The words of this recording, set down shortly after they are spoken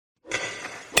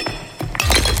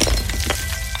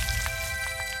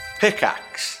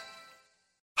Pickaxe.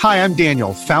 Hi, I'm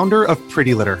Daniel, founder of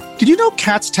Pretty Litter. Did you know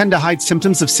cats tend to hide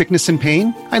symptoms of sickness and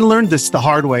pain? I learned this the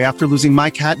hard way after losing my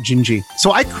cat, Gingy.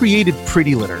 So I created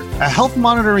Pretty Litter, a health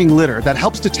monitoring litter that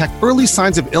helps detect early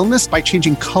signs of illness by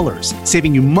changing colors,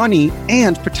 saving you money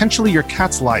and potentially your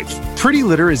cat's life. Pretty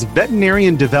Litter is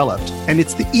veterinarian developed, and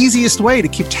it's the easiest way to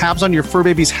keep tabs on your fur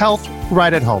baby's health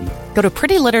right at home. Go to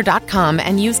prettylitter.com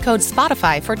and use code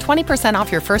SPOTIFY for 20% off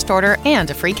your first order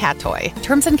and a free cat toy.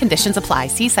 Terms and conditions apply.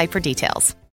 See site for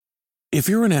details. If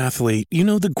you're an athlete, you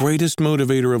know the greatest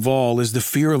motivator of all is the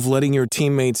fear of letting your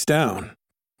teammates down.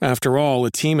 After all,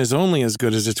 a team is only as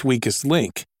good as its weakest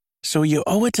link. So you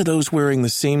owe it to those wearing the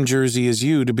same jersey as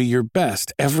you to be your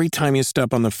best every time you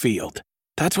step on the field.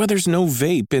 That's why there's no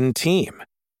vape in team.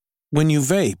 When you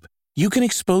vape, you can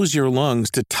expose your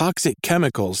lungs to toxic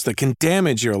chemicals that can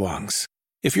damage your lungs.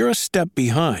 If you're a step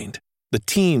behind, the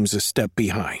team's a step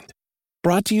behind.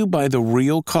 Brought to you by The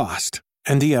Real Cost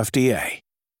and the FDA.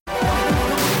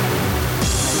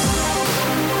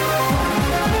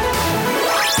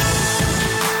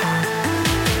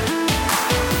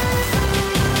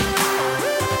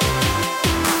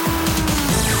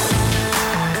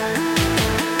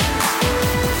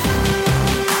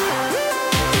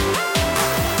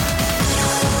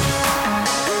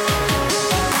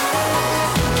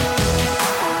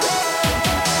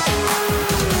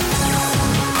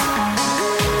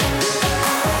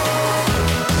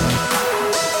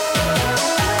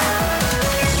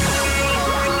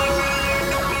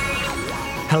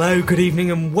 Hello, good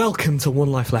evening, and welcome to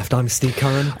One Life Left. I'm Steve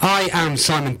Curran. I am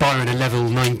Simon Byron, a level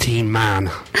 19 man.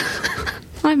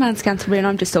 I'm Anne Scantlebury, and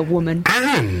I'm just a woman.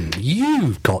 Anne,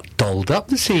 you've got dolled up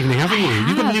this evening, haven't you?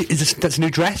 You've got that's a new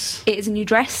dress? It is a new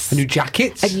dress. A new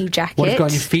jacket? A new jacket. What have you got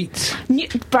on your feet?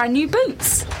 Brand new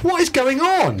boots. What is going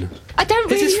on? I don't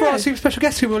really know. Is this for our super special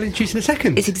guest who we'll introduce in a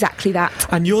second? It's exactly that.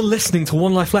 And you're listening to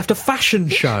One Life Left, a fashion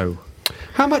show.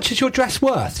 How much is your dress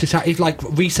worth? Just like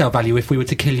resale value if we were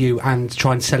to kill you and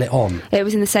try and sell it on? It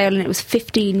was in the sale and it was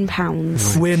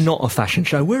 £15. We're not a fashion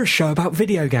show, we're a show about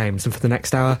video games, and for the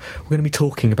next hour we're going to be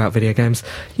talking about video games.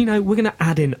 You know, we're going to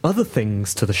add in other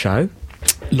things to the show.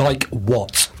 Like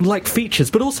what? Like features,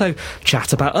 but also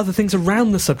chat about other things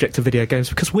around the subject of video games,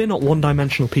 because we're not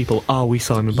one-dimensional people, are we,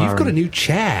 Simon Byron? You've got a new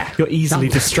chair. You're easily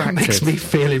distracted. That makes me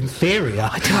feel inferior.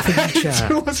 I do have a new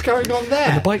chair. What's going on there?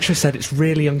 And the bike show said it's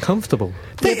really uncomfortable.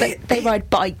 They ride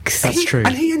bikes. That's true.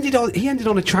 And he ended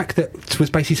on a track that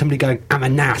was basically somebody going, "I'm a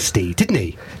nasty," didn't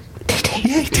he? Did he?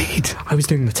 Yeah, he did. I was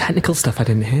doing the technical stuff I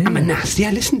didn't hear. I'm a nasty.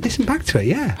 Yeah, listen back to it,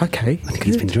 yeah. Okay. I think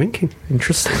he's been drinking.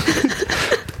 Interesting.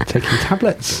 Taking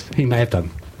tablets. He may have done.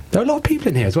 There were a lot of people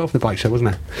in here as well for the bike show,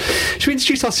 wasn't there? Should we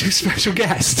introduce our super special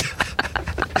guest?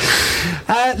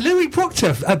 Louis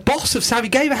Proctor, a boss of Savvy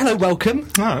Gamer. Hello, welcome.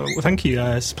 Oh, well, thank you.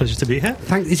 It's a pleasure to be here.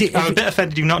 I'm a bit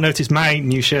offended you've not noticed my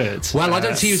new shirt. Well, I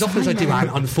don't see you as often as I do, Anne,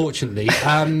 unfortunately.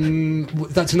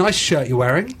 That's a nice shirt you're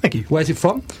wearing. Thank you. Where's it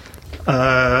from?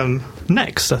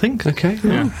 Next, I think. Okay.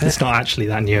 Yeah. It's not actually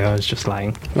that new, I was just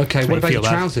lying. Okay, what about your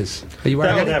trousers? Are you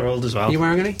wearing any? They're old as well. Are you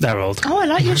wearing any? They're old. Oh, I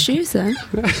like your shoes, though.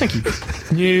 Thank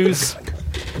you. News.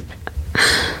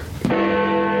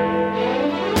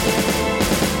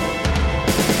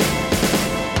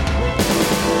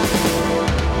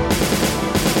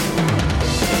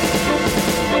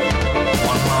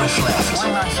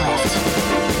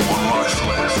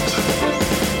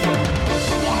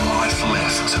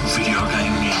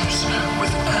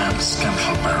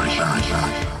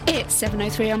 It's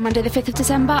 7:03 on Monday the 5th of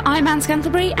December. I'm Anne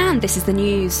Scantlebury and this is the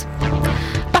news.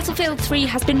 Battlefield 3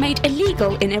 has been made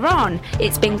illegal in Iran.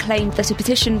 It's been claimed that a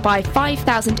petition by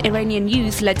 5,000 Iranian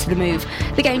youths led to the move.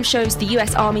 The game shows the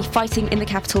US Army fighting in the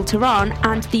capital Tehran,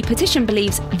 and the petition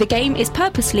believes the game is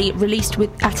purposely released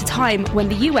at a time when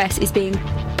the US is being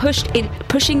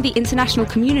pushing the international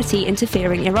community into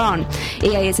fearing Iran.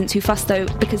 EA isn't too fussed though,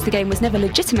 because the game was never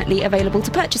legitimately available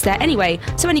to purchase there anyway,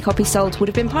 so any copies sold would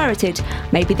have been pirated.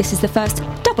 Maybe this is the first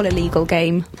double illegal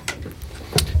game.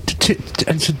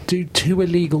 And so do two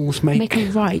illegals make a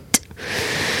right?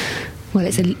 Well,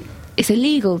 it's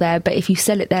illegal there, but if you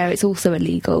sell it there, it's also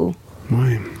illegal.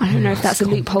 Right. I don't know if that's a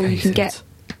loophole you can get.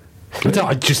 I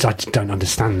don't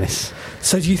understand this.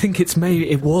 So do you think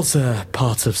it was a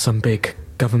part of some big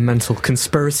governmental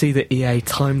conspiracy that EA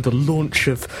timed the launch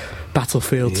of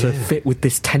Battlefield to fit with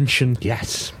this tension?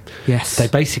 Yes. Yes. They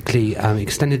basically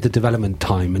extended the development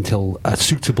time until a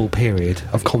suitable period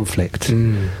of conflict.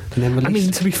 And then released. I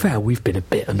mean, to be fair, we've been a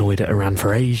bit annoyed at Iran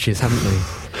for ages, haven't we?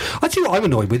 I tell you what I'm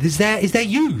annoyed with is their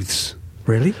youths.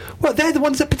 Really? Well, they're the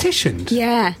ones that petitioned.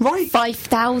 Yeah. Right.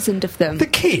 5,000 of them. The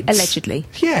kids? Allegedly.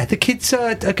 Yeah, the kids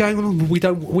are going,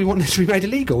 we want this to be made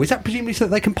illegal. Is that presumably so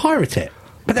that they can pirate it?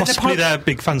 But then Possibly they're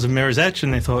big fans of Mirror's Edge,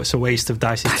 and they thought it's a waste of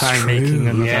DICE's time making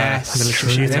another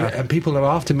military shooter. And people are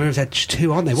after Mirror's Edge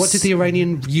 2, aren't they? What did the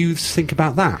Iranian youths think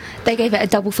about that? They gave it a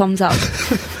double thumbs up.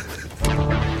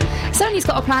 Sony's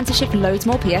got a plan to ship loads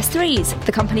more PS3s.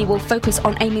 The company will focus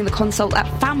on aiming the console at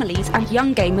families and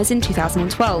young gamers in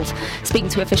 2012. Speaking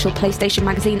to official PlayStation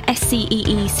magazine,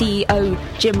 SCEE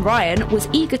CEO Jim Ryan was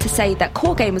eager to say that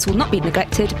core gamers will not be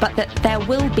neglected, but that there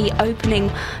will be opening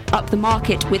up the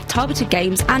market with targeted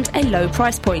games and a low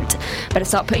price point. Better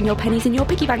start putting your pennies in your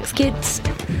piggy banks, kids.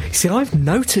 See, I've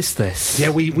noticed this. Yeah,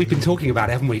 we've been talking about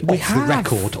it, haven't we? We off have. the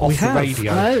record, off We the have.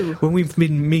 radio. Oh. When we've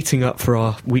been meeting up for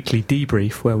our weekly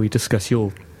debrief, where we discuss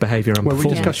your behaviour and Where we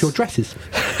performance. discuss your dresses.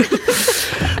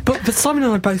 But Simon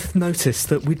and I both noticed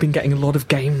that we'd been getting a lot of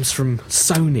games from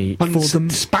Sony for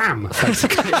Spam,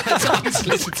 basically. That's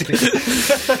unsolicited.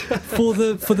 for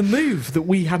the Move that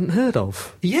we hadn't heard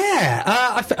of. Yeah,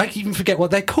 I even forget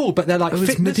what they're called, but they're like It was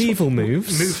fitness Medieval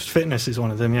Moves. Move Fitness is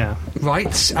one of them, yeah.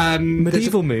 right?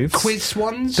 Medieval there's Moves. quiz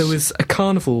ones. There was a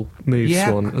Carnival Moves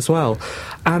Yeah. one as well.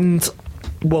 And,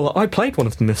 well, I played one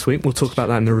of them this week. We'll talk about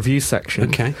that in the review section.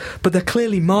 Okay. But they're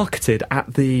clearly marketed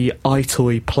at the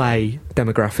iToy Play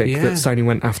demographic Yeah. that Sony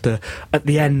went after at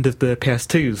the end of the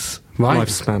PS2's Right.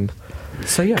 lifespan.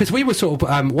 So, yeah. Because we were sort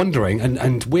of wondering,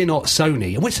 and we're not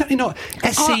Sony, and we're certainly not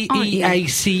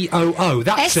SCEACOO.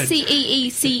 That's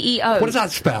SCEECEO. what does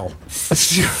that spell?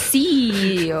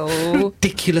 CEO.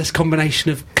 Ridiculous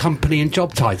combination of company and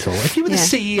job title. If you were the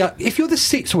CEO, if you're the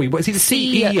sorry, what is he? The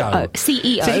CEO.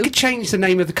 CEO. So he could change the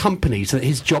name of the company so that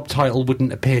his job title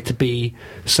wouldn't appear to be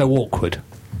so awkward.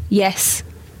 Yes.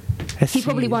 He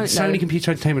probably won't, though. Sony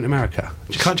Computer Entertainment America.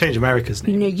 You can't change America's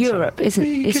name. You know, Europe, isn't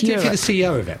You it's could do if you're Europe. the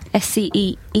CEO of it.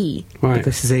 SCEE. Right. But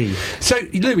this is E. So,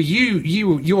 Louis,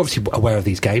 you're obviously aware of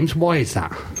these games. Why is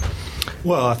that?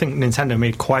 Well, I think Nintendo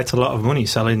made quite a lot of money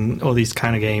selling all these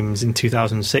kind of games in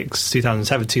 2006,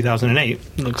 2007, 2008.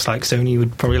 Looks like Sony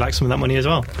would probably like some of that money as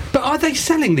well. But are they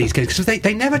selling these games? Because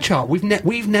they never chart. We've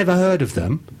never heard of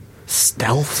them.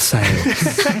 Stealth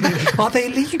sales. Are they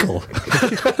illegal?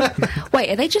 Wait,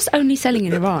 are they just only selling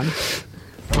in Iran?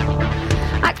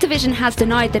 Activision has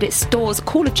denied that it stores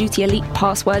Call of Duty Elite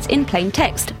passwords in plain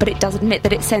text, but it does admit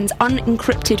that it sends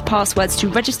unencrypted passwords to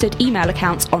registered email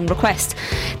accounts on request.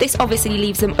 This obviously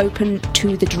leaves them open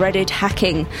to the dreaded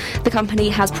hacking. The company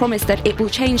has promised that it will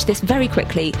change this very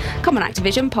quickly. Come on,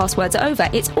 Activision, passwords are over.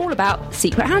 It's all about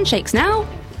secret handshakes now.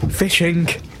 Phishing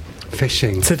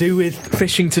Fishing. to do with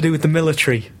the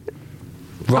military.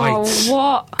 Right. Oh,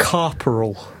 what?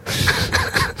 Corporal.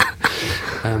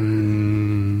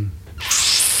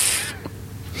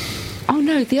 Oh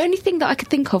no, the only thing that I could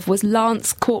think of was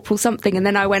Lance Corporal something, and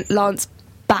then I went Lance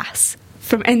Bass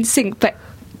from NSYNC, but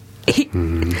he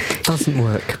Doesn't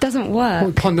work. doesn't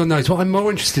work. Ponder on those. What I'm more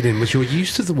interested in was your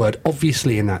use of the word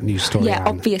obviously in that news story. Yeah, Anne.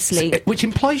 obviously. Which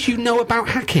implies you know about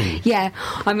hacking. Yeah,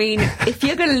 I mean, if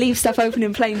you're going to leave stuff open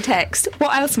in plain text,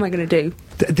 what else am I going to do?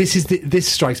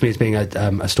 This strikes me as being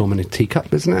a storm in a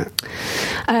teacup, isn't it?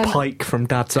 Pike from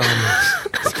Dad's Army.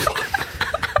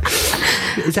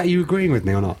 Is that you agreeing with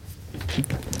me or not?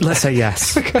 Let's say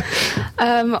yes.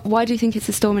 Why do you think it's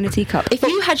a storm in a teacup? If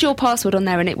you had your password on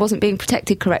there and it wasn't being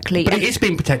protected correctly... But it is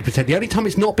being protected. The only time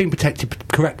it's not being protected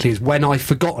correctly is when I've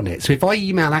forgotten it. So if I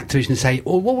email Activision and say,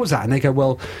 "Oh, what was that?" and they go,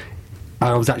 "Well,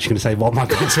 I was actually going to say, well, my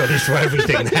password is for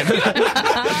everything then,"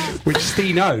 which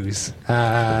Steve knows.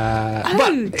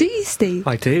 do you, Steve?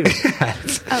 I do.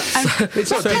 It's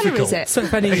What not colour difficult. is it? So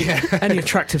if any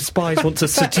attractive spies want to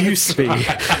seduce me,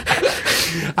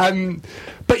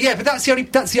 But that's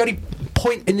the only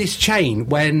point in this chain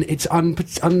when it's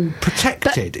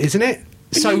unprotected, isn't it?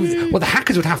 So what the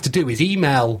hackers would have to do is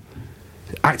email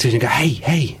Activision and go,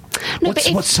 hey, No, but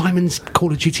what's Simon's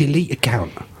Call of Duty Elite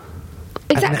account?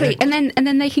 Exactly, and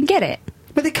then they can get it.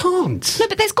 But they can't. No,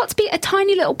 but there's got to be a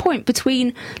tiny little point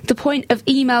between the point of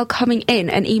email coming in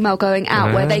and email going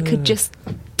out where they could just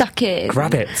duck it.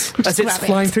 grab it Just as it's grab it.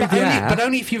 flying through But the only, air. but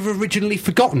only if you've originally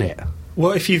forgotten it.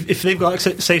 Well, if they've got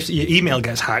access, say your email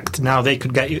gets hacked, now they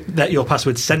could get your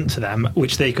password sent to them,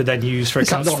 which they could then use for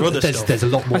accounts for other stuff. There's a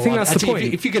lot more. I think that's the Actually,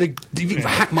 point. If you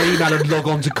hack my email and log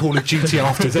on to Call of Duty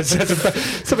afterwards, that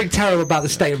says something terrible about the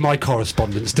state of my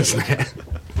correspondence, doesn't it?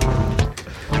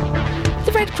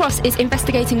 The Red Cross is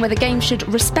investigating whether games should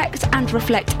respect and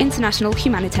reflect international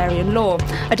humanitarian law.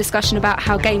 A discussion about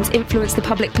how games influence the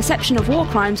public perception of war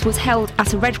crimes was held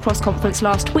at a Red Cross conference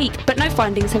last week, but no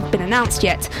findings have been announced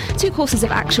yet. 2 courses of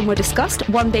action were discussed,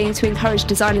 one being to encourage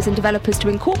designers and developers to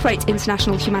incorporate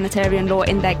international humanitarian law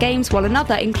in their games, while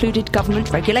another included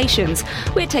government regulations.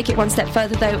 We'd take it one step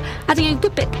further, though, adding a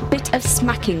good bit of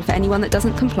smacking for anyone that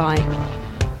doesn't comply.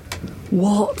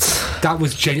 What? That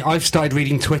was I've started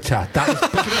reading Twitter. That was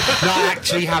no, I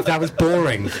actually have. That was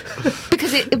boring.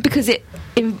 Because it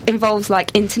involves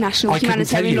like international I couldn't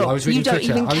tell humanitarian you. law. I was reading You don't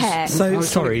Twitter. even care. So,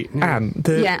 sorry, Anne,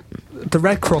 the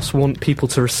Red Cross want people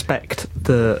to respect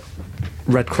the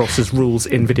Red Cross's rules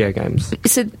in video games.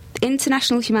 So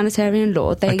international humanitarian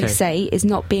law, they Okay. say, is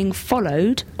not being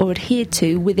followed or adhered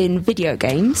to within video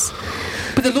games.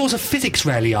 But the laws of physics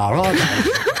rarely are they?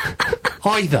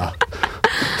 Either.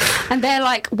 And they're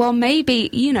like, well, maybe,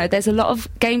 there's a lot of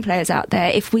game players out there.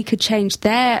 If we could change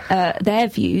their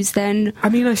views, then... I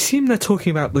mean, I assume they're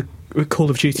talking about the Call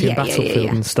of Duty and Battlefield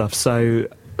and stuff, so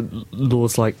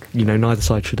laws like, neither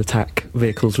side should attack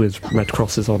vehicles with red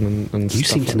crosses on and You stuff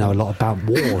seem like to know that. a lot about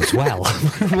war as well.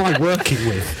 Who am I working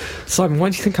with? Simon, why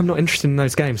do you think I'm not interested in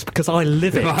those games? Because I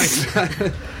live it.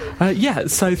 Right. Yeah,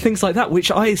 so things like that,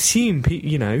 which I assume,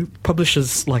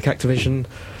 publishers like Activision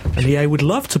and EA would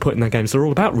love to put in their games. They're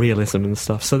all about realism and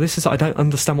stuff. So I don't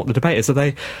understand what the debate is. Are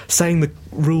they saying the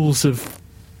rules of,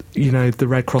 the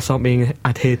Red Cross aren't being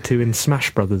adhered to in Smash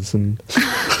Brothers? And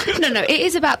No, it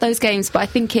is about those games, but I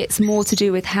think it's more to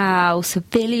do with how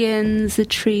civilians are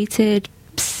treated,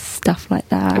 stuff like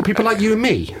that. Well, people like you and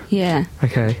me. Yeah.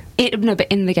 okay, No, but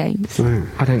in the games.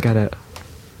 I don't get it.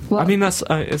 What? I mean, that's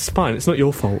it's fine. It's not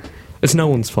your fault. It's no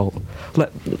one's fault.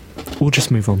 We'll just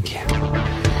move on.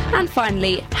 And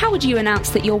finally, how would you announce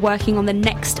that you're working on the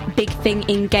next big thing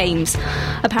in games?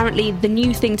 Apparently, the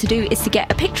new thing to do is to get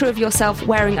a picture of yourself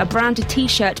wearing a branded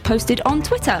t-shirt posted on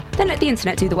Twitter, then let the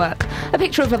internet do the work. A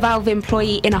picture of a Valve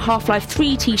employee in a Half-Life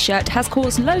 3 t-shirt has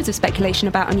caused loads of speculation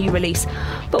about a new release,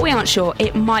 but we aren't sure.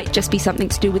 It might just be something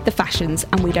to do with the fashions,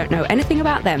 and we don't know anything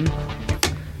about them.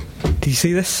 Do you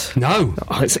see this? No.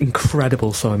 Oh, it's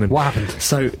incredible, Simon. What happened?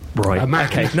 So, right. A man.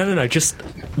 Okay, no, just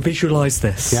visualise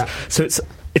this. Yeah. So it's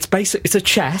it's a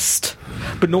chest,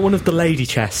 but not one of the lady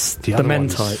chests, the other men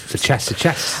ones, type. The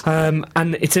chest.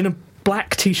 And it's in a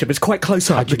black t-shirt, but it's quite close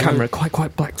up, do the you know? camera,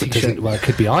 quite black t-shirt. Well, it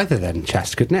could be either then,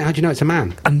 chest, couldn't it? How do you know it's a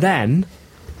man? And then,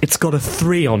 it's got a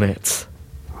 3 on it.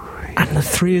 And the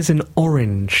 3 is in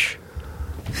orange.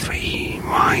 3,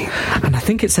 right. And I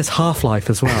think it says Half-Life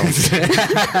as well.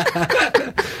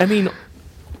 I mean,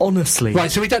 honestly.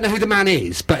 Right, so we don't know who the man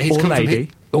is, but he's Or come from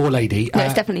lady. or lady. No,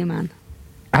 it's definitely a man.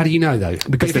 How do you know, though?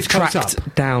 Because If they've it comes tracked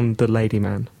up- down the lady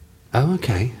man. Oh,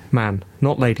 okay. Man,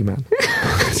 not lady man.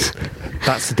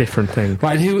 That's a different thing.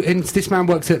 Right, and this man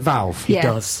works at Valve? Yeah. He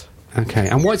does. Okay,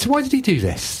 and why did he do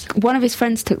this? One of his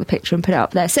friends took the picture and put it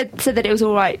up there. Said that it was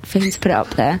all right for him to put it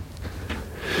up there.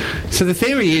 So the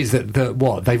theory is that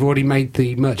they've already made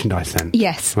the merchandise then?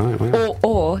 Yes. Right.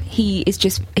 Or he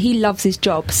loves his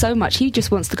job so much he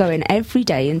just wants to go in every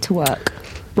day into work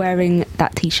wearing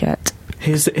that t-shirt.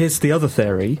 Here's the other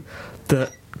theory,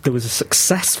 that there was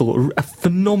a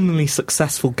phenomenally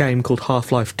successful game called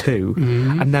Half-Life 2,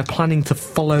 and they're planning to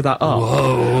follow that up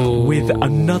with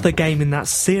another game in that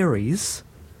series,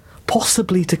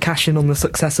 possibly to cash in on the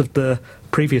success of the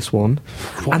previous one,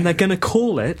 and they're going to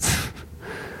call it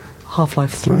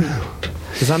Half-Life 3. Wow.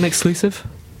 Is that an exclusive?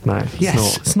 No, it's Yes.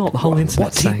 not. It's not. The whole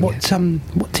internet's saying it.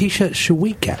 What t-shirts shall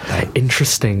we get though?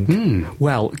 Interesting.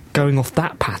 Well, going off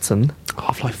that pattern,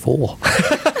 Half-Life 4. One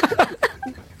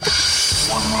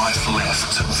right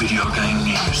left video game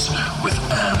news with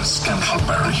Anne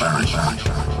Scantlebury.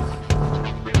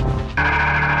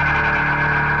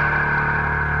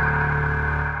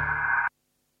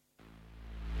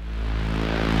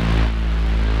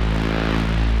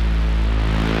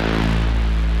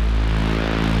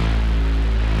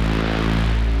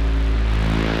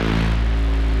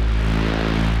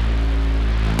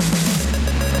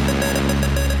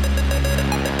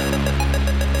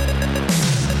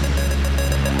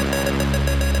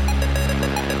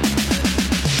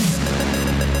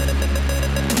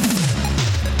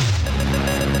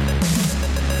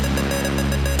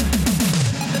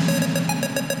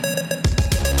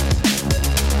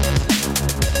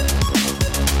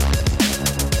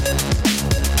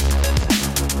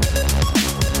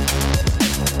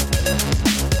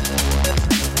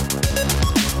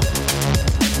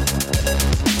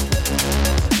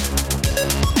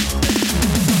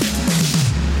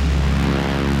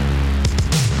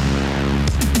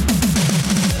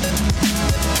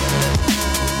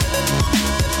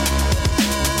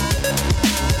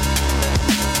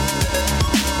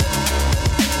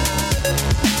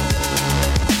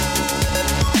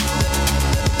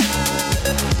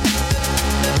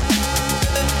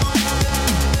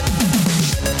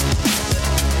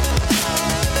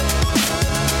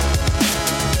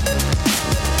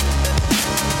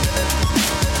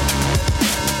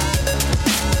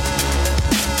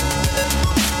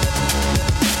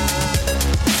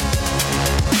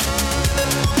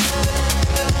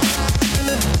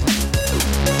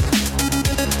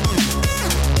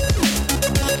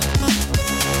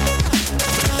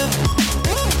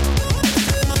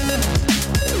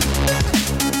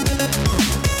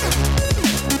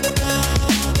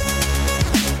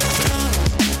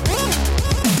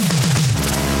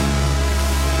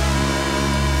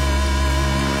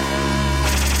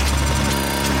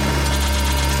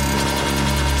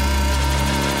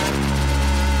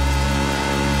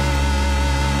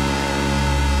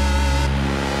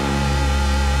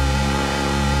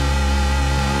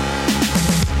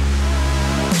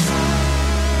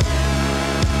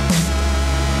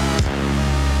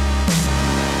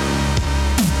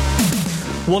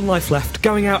 One Life Left,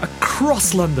 going out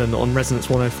across London on Resonance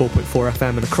 104.4 FM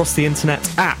and across the internet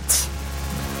at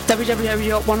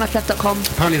www.onelifeleft.com.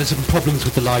 Apparently there's some problems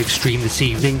with the live stream this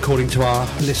evening, according to our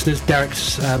listeners.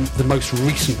 Derek's the most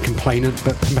recent complainant,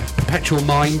 but Perpetual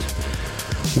Mind,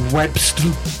 Webster...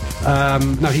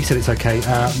 no, he said it's okay.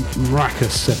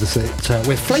 Maracus said that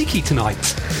we're flaky tonight.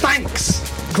 Thanks!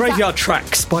 Graveyard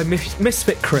Tracks by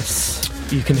Misfit Chris.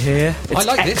 You can hear. It's I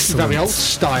like excellent. this. Very old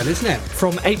style, isn't it?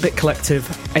 From 8-Bit Collective,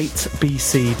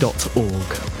 8bc.org.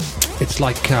 It's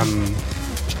like a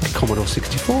Commodore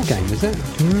 64 game, is it?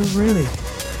 Really?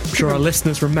 I'm sure our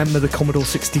listeners remember the Commodore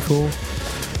 64.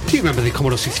 Do you remember the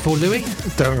Commodore 64, Louis?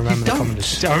 Don't remember the don't?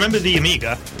 Commodore. I remember the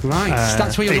Amiga. Right,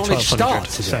 that's where your knowledge A1200.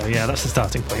 starts, is So it? yeah, that's the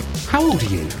starting point. How old are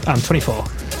you? I'm 24.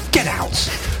 Get out!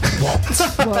 What?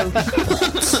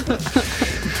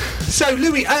 So,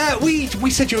 Louis, we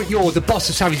said you're the boss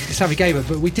of Savvy Gamer,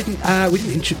 but we didn't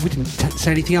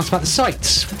say anything else about the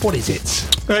sites. What is it?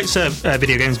 It's a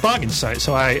video games bargain site,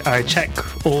 so I check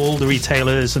all the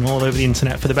retailers and all over the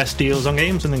internet for the best deals on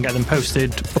games and then get them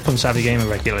posted up on Savvy Gamer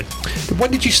regularly.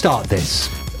 When did you start this?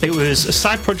 It was a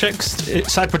side project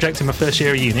in my first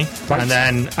year of uni, Right. and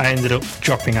then I ended up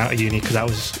dropping out of uni because that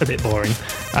was a bit boring,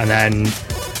 and then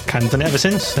kind of done it ever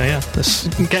since. So yeah, that's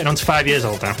getting on to 5 years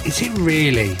old now. Is it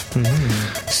really?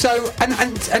 Mm-hmm. So, and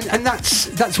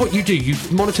that's what you do. You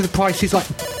monitor the prices like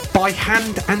by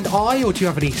hand and eye, or do you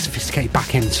have any sophisticated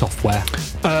back-end software?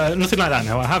 Nothing like that,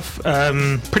 no. I have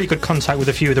pretty good contact with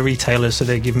a few of the retailers, so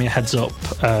they give me a heads up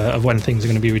of when things are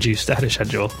going to be reduced ahead of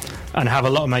schedule. And I have a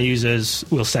lot of my users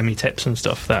will send me tips and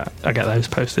stuff that I get those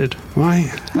posted. Right.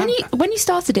 When you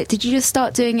started it, did you just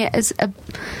start doing it as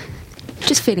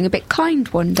just feeling a bit kind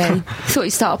one day? Thought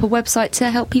you'd start up a website to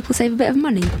help people save a bit of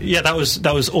money? Yeah, that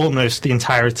was almost the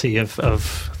entirety of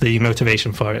the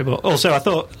motivation for it. But also I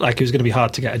thought like it was going to be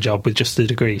hard to get a job with just a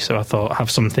degree, so I thought I'd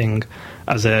have something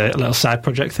as a little side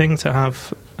project thing to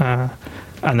have,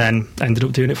 and then ended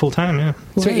up doing it full time. Yeah.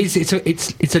 So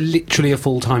it's literally a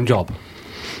full-time job.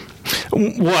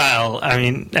 Well, I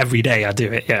mean, every day I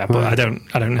do it, yeah, but Right.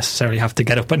 I don't necessarily have to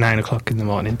get up at 9 o'clock in the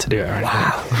morning to do it or anything.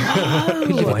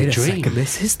 Wow. Wait a dream. second,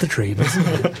 this is the dream, isn't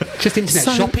it? Just internet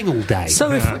So- shopping all day.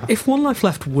 So if One Life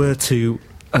Left were to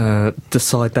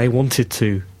decide they wanted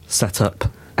to set up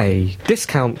a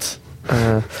discount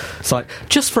site,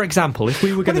 just for example, if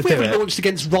we were What going if to we do ever it... launched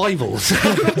against rivals?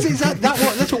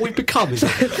 That's what we've become, is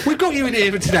it? We've got you in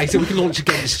here today so we can launch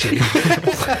against you.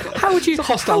 How would you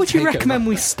takeover. recommend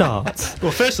we start?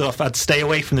 Well, first off, I'd stay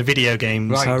away from the video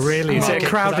games. Right. Oh, really? Is Oh. it a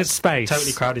crowded That's space?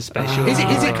 Totally crowded space. Is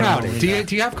it crowded?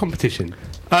 Do you have competition?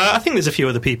 I think there's a few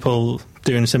other people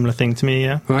doing a similar thing to me,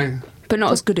 yeah. Right. But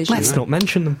not as good as you. Let's not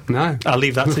mention them. No. I'll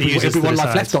leave that to the users to decide.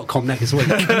 OneLifeLeft.com next week.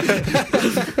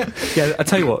 Yeah, I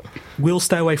tell you what, we'll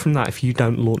stay away from that if you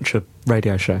don't launch a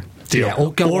radio show. Yeah,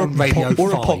 or go on Radio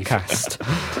or a 5.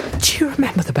 podcast. Do you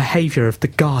remember the behaviour of The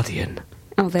Guardian?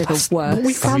 Oh, they're the worst.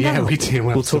 We found out. we do.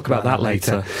 We'll talk about that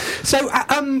later. So,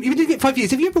 you've been doing it 5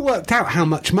 years. Have you ever worked out how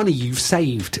much money you've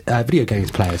saved video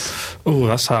games players? Oh,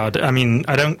 that's hard. I mean,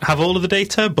 I don't have all of the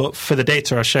data, but for the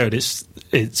data I showed, it's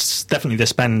definitely they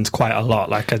spend quite a lot.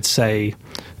 Like I'd say,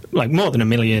 like more than $1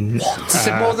 million.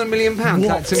 So more than £1 million?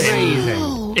 That's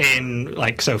amazing. In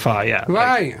like so far, yeah.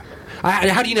 Right.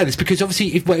 How do you know this? Because obviously,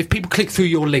 if people click through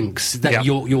your links, that Yeah.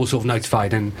 you're sort of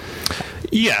notified. And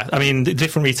Yeah, I mean, the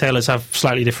different retailers have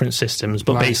slightly different systems,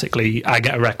 but Right. basically, I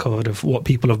get a record of what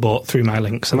people have bought through my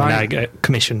links, and then Right. I get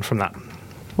commission from that.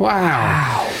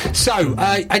 wow. So,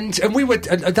 and we were.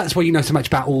 That's why you know so much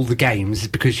about all the games,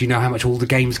 because you know how much all the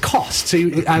games cost. So,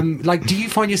 like, do you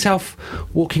find yourself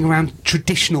walking around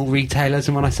traditional retailers?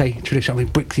 And when I say traditional, I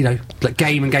mean bricks. You know, like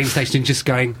Game and Game Station, and just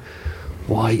going,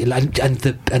 why? And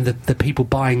the people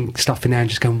buying stuff in there and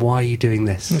just going, why are you doing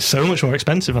this? It's so much more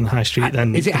expensive on the high street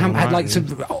than Is it online. like so,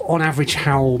 on average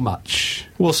how much?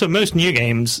 Well, so most new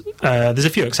games, there's a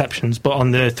few exceptions, but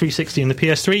on the 360 and the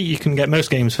PS3, you can get most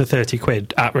games for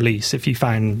 £30 at release if you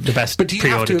find the best But do you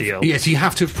have pre-order to? deal. Yes, you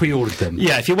have to have pre-ordered them.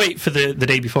 Yeah, if you wait for the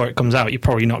day before it comes out, you're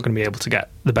probably not going to be able to get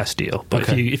the best deal. But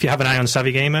Okay. if you have an eye on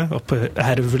Savvy Gamer up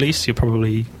ahead of release, you'll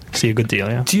probably see a good deal,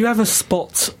 yeah. Do you ever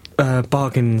spot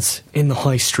bargains in the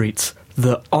high street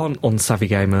that aren't on Savvy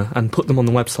Gamer and put them on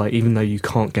the website, even though you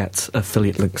can't get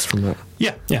affiliate links from that?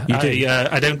 Yeah. You do?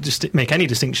 I don't just make any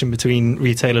distinction between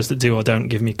retailers that do or don't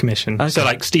give me commission. Okay. So,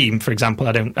 like Steam, for example,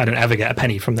 I don't ever get a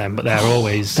penny from them, but they're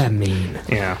always They're mean.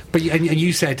 yeah. But and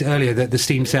you said earlier that the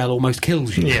Steam sale almost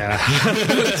kills you. Yeah.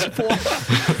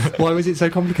 Why was it so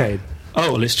complicated?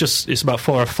 Oh, well, it's about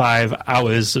 4 or 5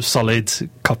 hours of solid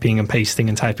copying and pasting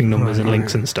and typing numbers and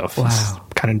links and stuff. Wow. It's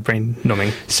kind of brain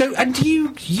numbing. So, and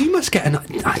you must get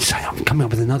I'm coming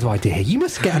up with another idea here. You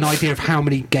must get an idea of how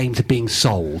many games are being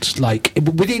sold, like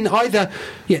within either,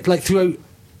 like through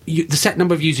the set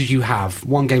number of users you have.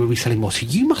 One game will be selling more, so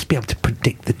you must be able to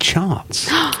predict the charts.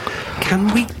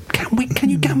 Can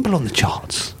you gamble on the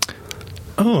charts?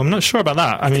 Oh, I'm not sure about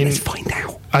that. I mean, let's find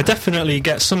out. I definitely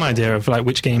get some idea of like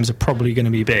which games are probably going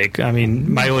to be big. I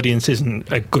mean, my audience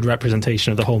isn't a good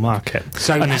representation of the whole market.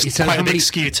 So, and there's quite a big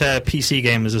skew to PC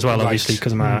gamers as well, Right. obviously,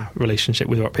 because of my relationship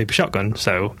with Rock Paper Shotgun.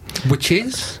 So, which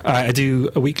is I do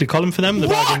a weekly column for them, the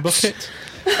What? Bargain Bucket.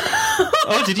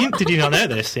 Oh, did you not know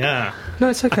this? Yeah. No,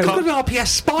 it's okay. I've got an RPS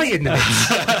spy in the mix.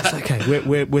 It's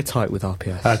okay. We're tight with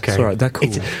RPS. Okay. It's all right. They're cool.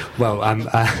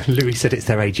 Louis said it's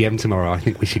their AGM tomorrow. I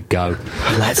think we should go.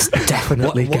 Let's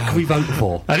definitely What go. can we vote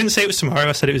for? I didn't say it was tomorrow.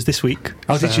 I said it was this week.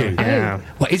 Oh, did you? Yeah.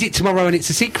 Well, is it tomorrow and it's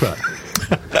a secret?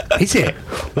 Is it?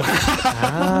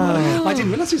 I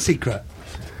didn't realise it was a secret.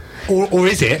 Or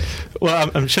is it?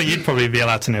 Well, I'm sure you'd probably be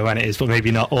allowed to know when it is, but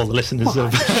maybe not all the listeners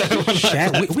of.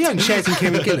 Share? We own shares in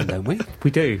Kieran Gillen, don't we?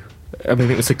 We do. I mean,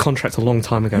 it was a contract a long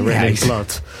time ago, written in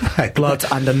Yes. blood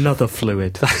and another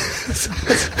fluid.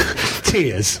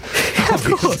 Tears. Of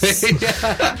course. And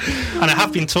I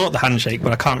have been taught the handshake,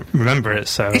 but I can't remember it.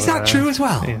 So Is that true as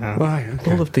well? Yeah. Right.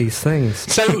 Okay. All of these things.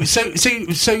 So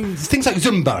things like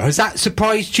Zumba, has that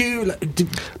surprised you?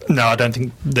 No, I don't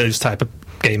think those type of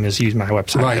gamers use my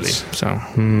website Right. really. So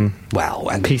Well,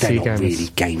 and PC they're not gamers. really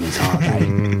gamers, are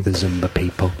they? The Zumba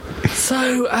people.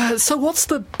 So what's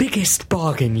the biggest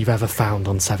bargain you've ever found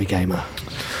on Savvy Gamer?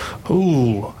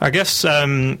 ooh, I guess let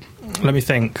me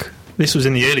think. This was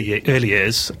in the early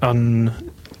years.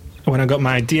 When I got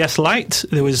my DS Lite,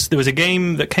 there was a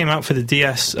game that came out for the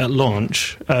DS at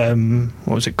launch.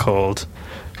 What was it called?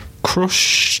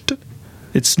 Crushed.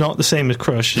 It's not the same as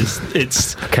Crush.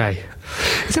 It's Okay.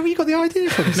 Is that where you got the idea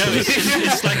from? no,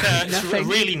 it's like it's a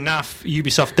really naff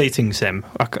Ubisoft dating sim.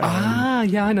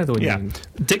 Yeah, I know the one you Yeah, mean.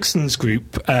 Dixon's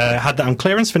group had that on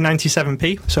clearance for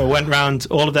 97p. So I went round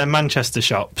all of their Manchester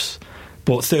shops,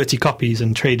 bought 30 copies,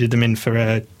 and traded them in for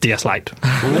a DS Lite.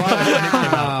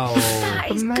 Wow. That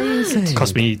is Amazing. good.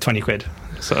 Cost me 20 quid.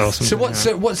 So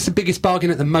What's the biggest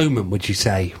bargain at the moment, would you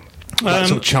say? Like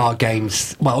sort of chart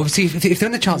games. Well, obviously, if they're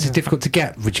in the charts, it's difficult to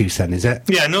get reduced then, is it?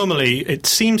 Yeah, normally it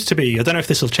seems to be, I don't know if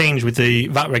this will change with the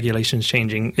VAT regulations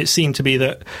changing, it seemed to be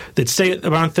that they'd stay at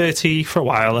around 30 for a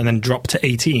while and then drop to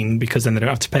 18 because then they don't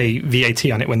have to pay VAT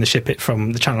on it when they ship it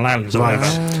from the Channel Islands or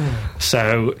whatever.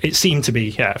 So it seemed to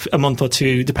be, a month or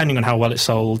two, depending on how well it's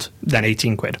sold, then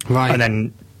 18 quid. Right. And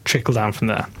then trickle down from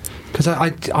there. Because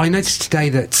I noticed today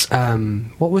that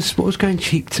what was going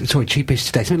cheapish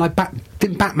today? Something like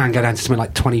didn't Batman go down to something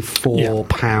like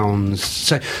 £24?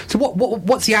 So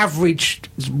what's the average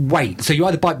wait? So you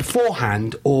either buy it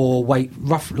beforehand or wait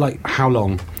like how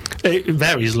long? It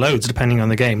varies loads depending on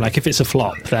the game. Like if it's a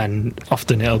flop, then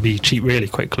often it'll be cheap really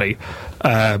quickly.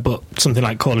 But something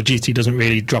like Call of Duty doesn't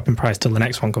really drop in price till the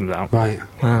next one comes out. Right.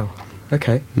 Wow.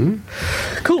 Okay.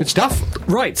 Cool. Good stuff.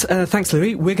 Right, thanks,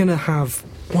 Louis. We're going to have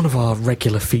one of our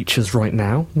regular features right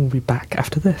now. We'll be back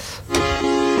after this.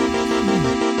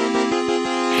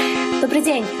 Добрый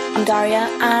день, I'm Daria,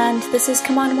 and this is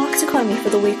Command Market Economy for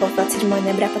the week of 27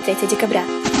 ноября по 3 декабря.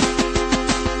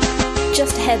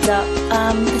 Just a heads up,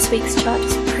 this week's chart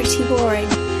is pretty boring.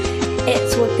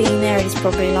 It's what being there is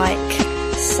probably like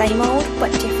same old,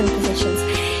 but different positions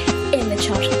in the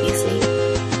chart, obviously.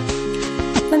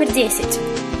 Номер 10.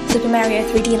 Super Mario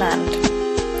 3D Land.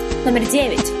 Номер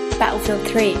 9. Battlefield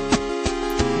 3.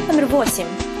 Номер 8.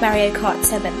 Mario Kart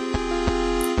 7.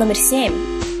 Номер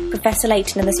 7. Professor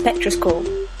Layton and the Spectra School.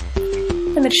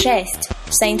 Номер 6.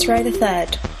 Saints Row the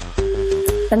Third.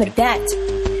 Номер 5.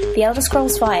 The Elder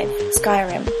Scrolls V.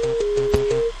 Skyrim.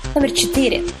 Номер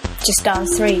 4. Just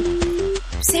Dance 3.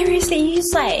 Seriously, you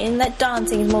saying that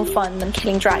dancing is more fun than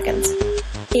killing dragons?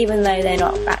 Even though they're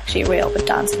not actually real, but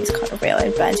dancing is kind of real.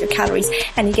 It burns your calories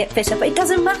and you get fitter, but it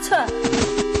doesn't matter.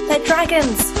 They're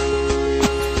dragons.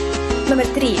 Number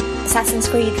 3, Assassin's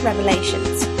Creed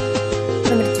Revelations.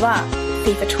 Number 2,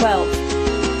 FIFA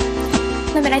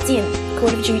 12. Number 19, Call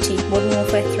of Duty Modern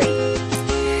Warfare 3.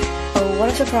 Oh, what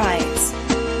a surprise.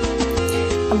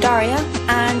 I'm Daria,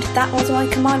 and that was my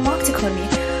Command Market Economy.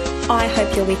 I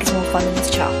hope your week is more fun than this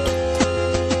chart.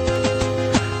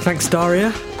 Thanks,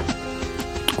 Daria.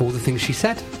 All the things she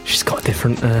said. She's got a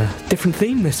different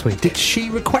theme this week. Did she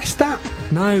request that?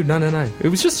 No. It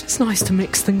was just it's nice to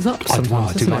mix things up sometimes.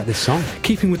 I do isn't like it? this song.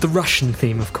 Keeping with the Russian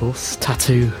theme, of course.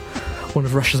 Tattoo one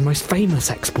of Russia's most famous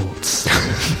exports.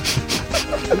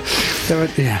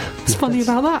 What's funny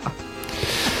about that?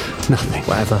 Nothing.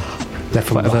 Whatever. They're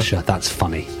from Russia. That's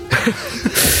funny.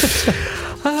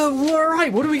 All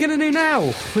right, what are we going to do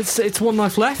now? It's One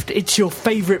Life Left. It's your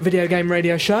favourite video game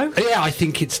radio show. Yeah, I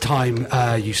think it's time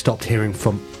you stopped hearing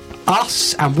from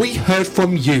us and we heard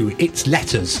from you. It's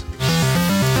letters.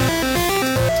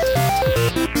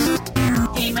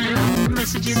 Email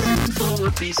messages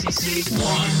forward BCC.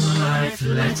 One Life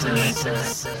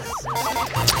Letters.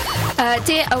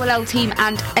 Dear OLL team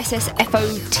and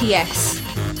SSFOTS,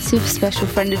 super special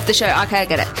friend of the show. Okay, I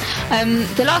get it.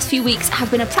 The last few weeks have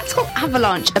been a practical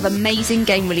avalanche of amazing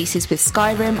game releases with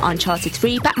Skyrim, Uncharted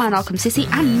 3, Batman Arkham City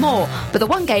and more. But the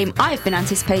one game I've been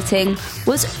anticipating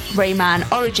was Rayman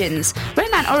Origins.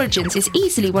 Rayman Origins is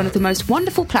easily one of the most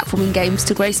wonderful platforming games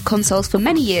to grace consoles for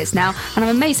many years now, and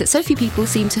I'm amazed that so few people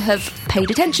seem to have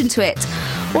paid attention to it.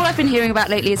 All I've been hearing about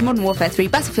lately is Modern Warfare 3,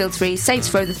 Battlefield 3,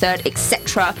 Saints Row the Third,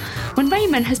 etc., when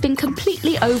Rayman has been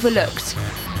completely overlooked.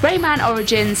 Rayman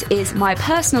Origins is my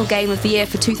personal game of the year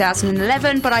for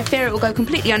 2011, but I fear it will go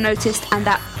completely unnoticed, and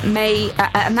that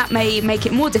may make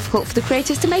it more difficult for the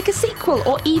creators to make a sequel,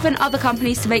 or even other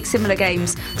companies to make similar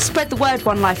games. Spread the word,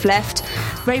 One Life Left.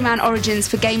 Rayman Origins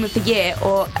for Game of the Year,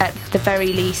 or at the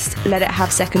very least, let it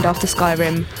have second after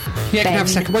Skyrim. Yeah, can have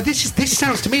second. Well, this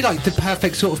sounds to me like the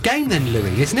perfect sort of game, then,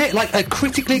 Louis, isn't it? Like a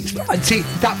critically. See,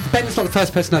 that Ben's not the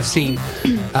first person I've seen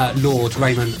Lord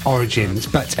Rayman Origins,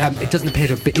 but it doesn't appear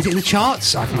to be. Is it in the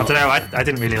charts? I don't know. I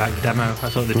didn't really like the demo. I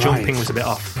thought the jumping was a bit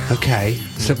off. Okay,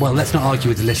 so well, let's not argue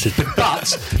with the listeners,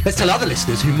 but let's tell other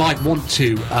listeners who might want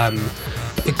to.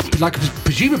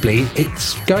 Presumably,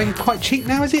 it's going quite cheap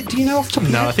now, is it? Do you know off the top of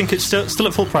your head? No, I think it's still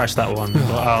at full price, that one.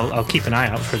 But I'll keep an eye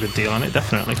out for a good deal on it,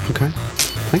 definitely. Okay,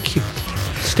 thank you,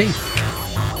 Steve.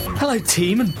 Hello,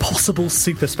 team, and possible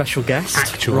super special guest.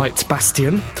 Actual. Right,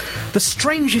 Bastian. The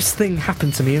strangest thing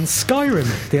happened to me in Skyrim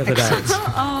the other day.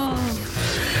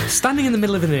 Standing in the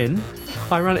middle of an inn,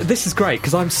 I ran it. This is great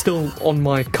because I'm still on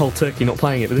my cold turkey, not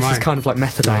playing it, but this is kind of like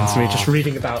methadone to me, just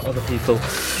reading about other people.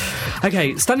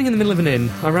 Okay, standing in the middle of an inn,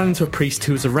 I ran into a priest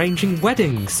who was arranging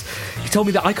weddings. He told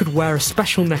me that I could wear a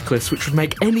special necklace which would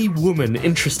make any woman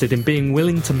interested in being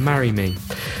willing to marry me.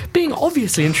 Being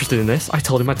obviously interested in this, I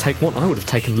told him I'd take one. I would have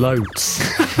taken loads.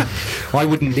 I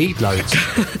wouldn't need loads.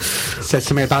 Says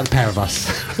something about the pair of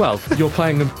us. Well, you're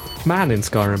playing a man in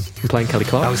Skyrim. I'm playing Kelly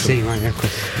Clarkson. I see, right, yeah, of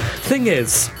course. Thing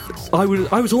is, I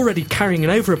was already carrying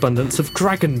an overabundance of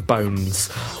dragon bones,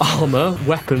 armour,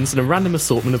 weapons and a random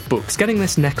assortment of books. Getting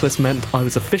this necklace meant I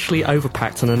was officially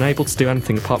overpacked and unable to do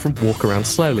anything apart from walk around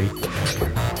slowly.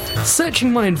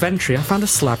 Searching my inventory, I found a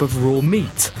slab of raw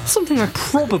meat, something I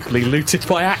probably looted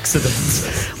by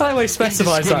accident. I always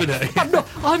specify that.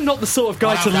 I'm not the sort of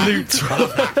guy to loot.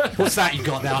 What's that you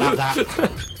got there? I'll have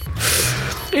that.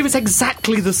 It was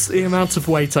exactly the amount of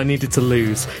weight I needed to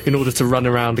lose in order to run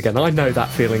around again. I know that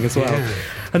feeling as well. Yeah.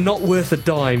 And not worth a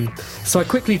dime. So I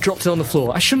quickly dropped it on the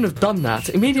floor. I shouldn't have done that.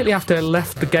 Immediately after I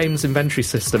left the game's inventory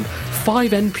system,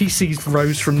 5 NPCs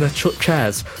rose from their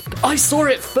chairs. "I saw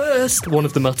it first," one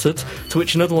of them uttered, to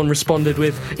which another one responded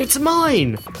with, "It's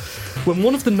mine." When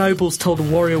one of the nobles told a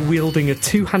warrior wielding a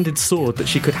 2-handed sword that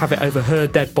she could have it over her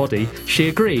dead body, she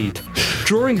agreed.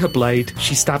 Drawing her blade,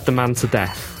 she stabbed the man to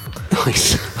death.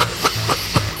 Nice.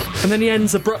 And then he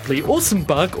ends abruptly. Awesome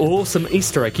bug or awesome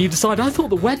Easter egg. You decide, I thought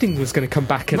the wedding was going to come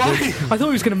back. I thought he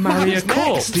was going to marry a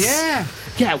corpse. Yeah.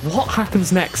 Yeah, what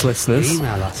happens next, listeners?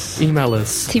 Email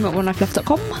us. Team at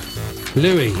onelifeleft.com.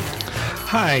 Louis.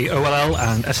 Hi, OLL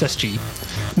and SSG.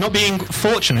 Not being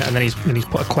fortunate, and then he's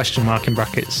put a question mark in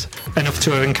brackets, enough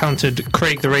to have encountered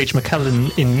Craig the Rage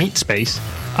McKellen in Meat Space,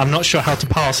 I'm not sure how to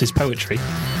parse his poetry.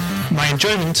 My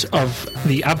enjoyment of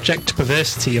the abject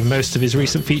perversity of most of his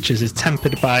recent features is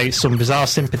tempered by some bizarre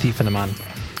sympathy for the man.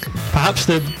 Perhaps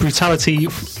the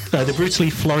brutally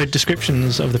florid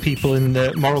descriptions of the people in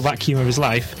the moral vacuum of his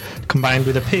life, combined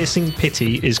with a piercing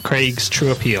pity, is Craig's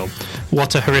true appeal.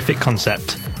 What a horrific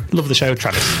concept. Love the show,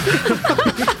 Travis.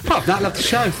 Love the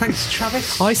show. Thanks,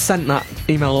 Travis. I sent that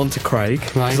email on to Craig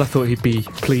because I thought he'd be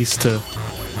pleased to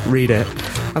read it.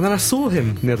 And then I saw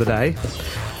him the other day.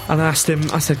 And I asked him,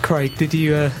 I said, "Craig, did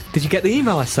you get the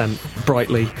email I sent?"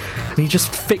 Brightly. And he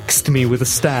just fixed me with a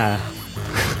stare.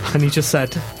 And he just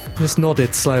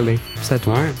nodded slowly. Said,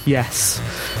 right. Yes.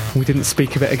 We didn't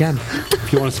speak of it again.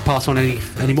 If you want us to pass on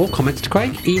any more comments to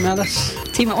Craig, email us.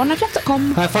 Team at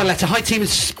onelifeleft.com. Final letter. Hi team,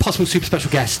 as possible super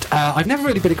special guest. I've never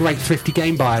really been a great thrifty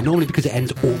game buyer, normally because it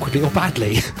ends awkwardly or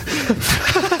badly.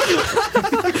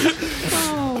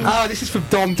 Oh, this is from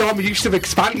Dom. Dom, you should have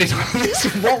expanded on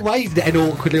this. In what way? And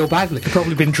awkwardly or badly?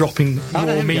 Probably been dropping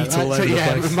more meat all over the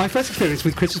place. My first experience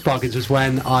with Christmas bargains was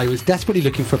when I was desperately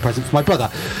looking for a present for my brother.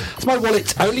 As my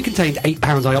wallet only contained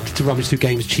 £8, I opted to rummage through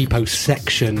Games Cheapo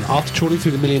section. After trawling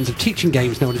through the millions of teaching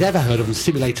games no one had ever heard of and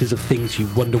simulators of things you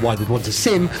wonder why they'd want to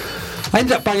sim, I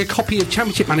ended up buying a copy of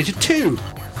Championship Manager 2.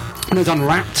 When it was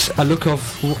unwrapped, a look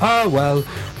of, oh well,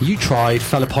 you tried,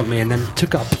 fell upon me, and then it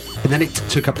took up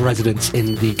residence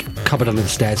in the cupboard under the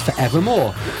stairs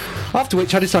forevermore. After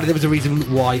which I decided there was a reason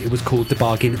why it was called the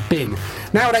bargain bin.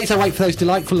 Nowadays I wait for those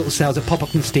delightful little sales that pop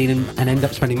up on Steam and end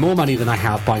up spending more money than I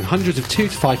have buying hundreds of £2 to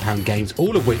 £5 games,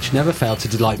 all of which never fail to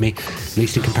delight me, at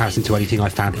least in comparison to anything I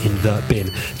found in the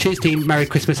bin. Cheers team, Merry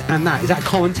Christmas and that. Is that a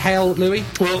common tale, Louis?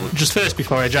 Well, just first,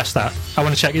 before I address that, I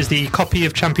want to check, is the copy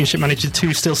of Championship Manager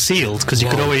 2 still sealed? Because you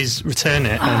could always return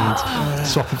it and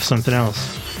swap it for something else.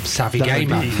 Savvy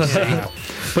gamer.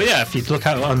 But yeah, if you look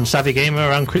out on Savvy Gamer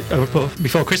around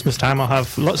before Christmas time, I'll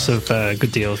have lots of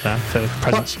good deals there for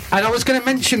presents. Well, and I was going to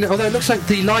mention, although it looks like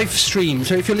the live stream,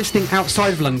 so if you're listening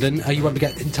outside of London, you won't be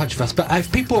getting in touch with us. But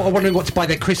if people are wondering what to buy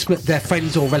their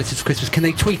friends or relatives for Christmas, can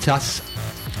they tweet us?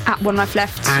 At One Life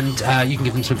Left. And you can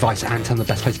give them some advice and tell them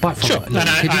the best place to buy it from. Sure, and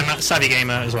I'm at Savvy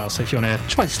Gamer as well, so if you want to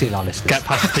try to steal our listeners, get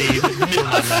past the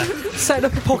middleman there. Setting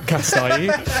up a podcast, are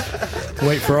you?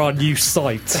 Wait for our new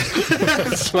site.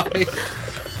 That's right.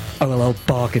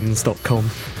 OLLbargains.com.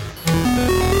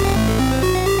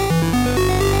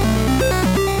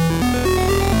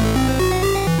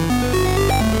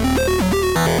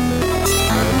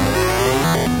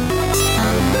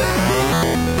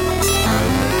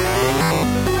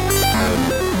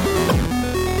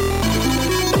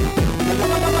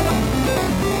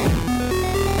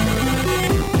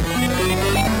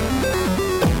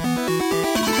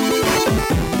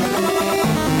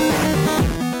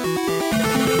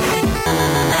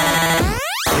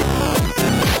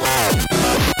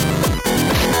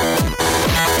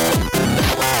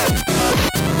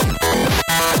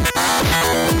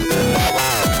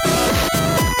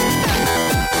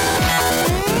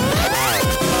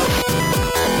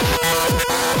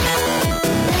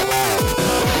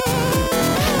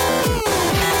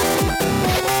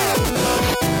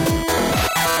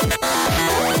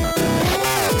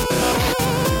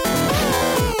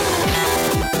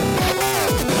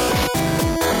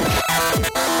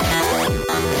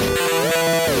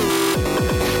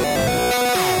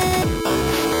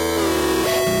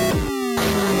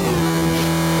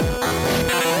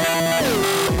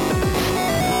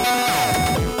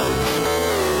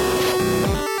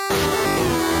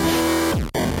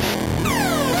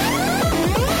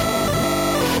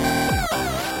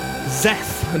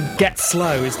 Zeph and Get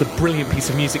Slow is the brilliant piece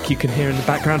of music you can hear in the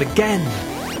background again.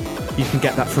 You can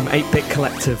get that from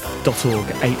 8bitcollective.org,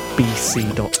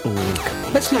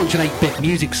 8bc.org. Let's launch an 8-bit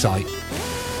music site.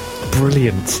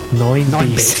 Brilliant.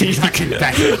 9bc. Exactly.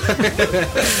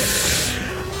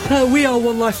 We are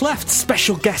One Life Left.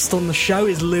 Special guest on the show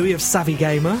is Louis of Savvy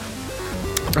Gamer.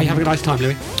 Are you having a nice time,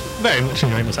 Louis? Very much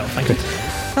enjoying myself, thank you.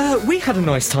 We had a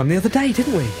nice time the other day,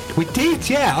 didn't we? We did,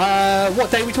 yeah.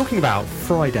 What day are we talking about?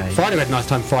 Friday. Friday, we had a nice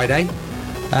time Friday.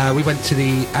 We went to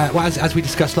the, as we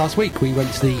discussed last week, we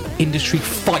went to the Industry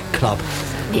Fight Club.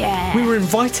 Yeah. We were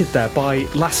invited there by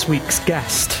last week's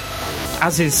guest,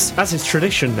 as is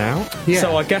tradition now. Yeah.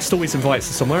 So our guest always invites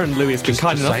us somewhere, and Louis has been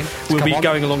kind enough. We'll be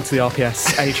going along to the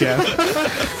RPS Asia,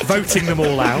 voting them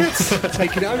all out,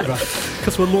 taking it over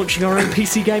because we're launching our own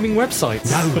PC gaming website.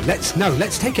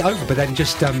 Let's take it over, but then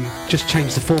just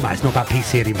change the format. It's not about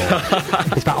PC anymore.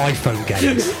 It's about iPhone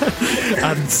games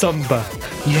and Zumba.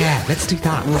 Yeah, let's do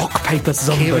that.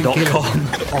 Rockpaperzumba.com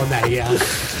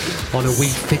on a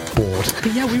Wii Fit board.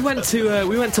 But yeah, we went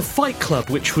to Fight Club,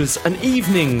 which was an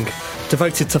evening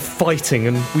devoted to fighting,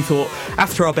 and we thought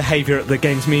after our behaviour at the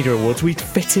Games Media Awards, we'd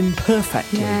fit in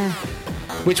perfectly. Yeah.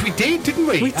 Which we did, didn't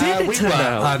we? We did. It turned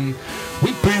out.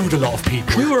 We booed a lot of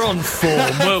people. We were on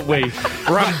form, weren't we?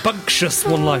 Rambunctious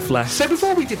One Life Left. So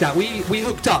before we did that, we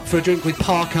hooked up for a drink with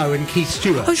Parko and Keith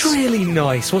Stewart. It was really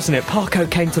nice, wasn't it? Parko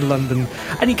came to London,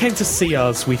 and he came to see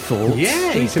us, we thought.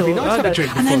 Yeah, he said it'd be nice to have a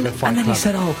drink before the Fight Club. And then he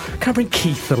said, can I bring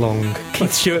Keith along?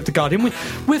 Keith Stewart, the Guardian.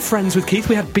 We're friends with Keith.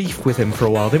 We had beef with him for a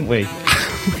while, didn't we?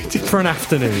 For an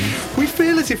afternoon. I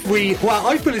feel as if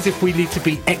we need to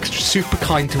be extra super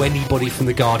kind to anybody from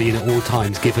the Guardian at all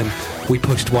times, given we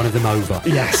pushed one of them over.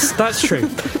 Yes, that's true.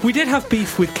 We did have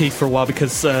beef with Keith for a while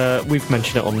because we've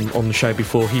mentioned it on the show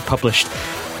before. He published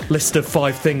list of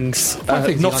 5 things.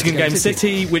 Nottingham Game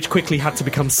City, which quickly had to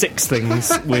become 6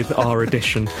 things with our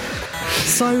edition.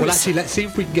 So, well, actually, let's see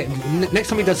if we can get... Next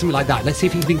time he does something like that, let's see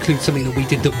if he can include something that we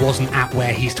did that wasn't at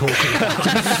where he's talking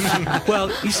about.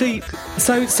 Well, you see,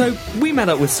 so we met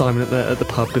up with Simon at the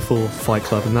pub before Fight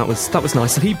Club, and that was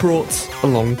nice. And he brought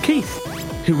along Keith,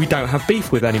 who we don't have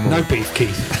beef with anymore. No beef,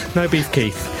 Keith. No beef,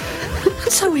 Keith.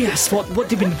 So we asked what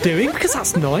they've been doing, because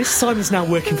that's nice. Simon's now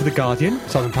working for The Guardian.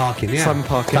 Simon Parkin, yeah. Simon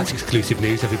Parkin. That's exclusive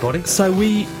news, everybody. So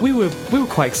we were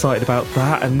quite excited about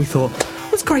that, and we thought,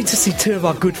 it was great to see 2 of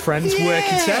our good friends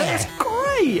working together. That's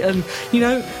great. And, in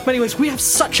many ways, we have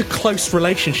such a close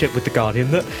relationship with The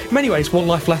Guardian that, in many ways, One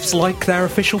Life Left's like their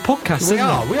official podcast,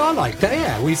 We are like that,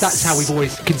 yeah. That's how we've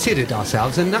always considered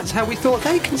ourselves, and that's how we thought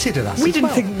they considered us. We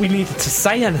didn't think we needed to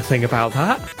say anything about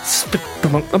that.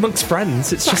 Amongst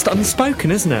friends, it's just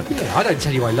unspoken, isn't it? Yeah, I don't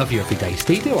tell you I love you every day,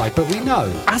 Steve, do I? But we know.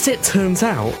 As it turns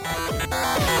out,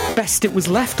 best it was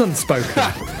left unspoken.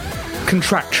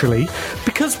 Contractually,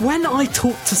 because when I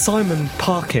talked to Simon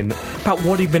Parkin about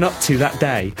what he'd been up to that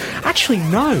day, actually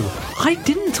no, I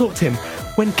didn't talk to him.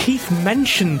 When Keith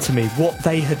mentioned to me what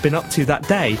they had been up to that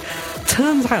day,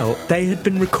 turns out they had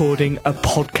been recording a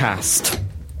podcast.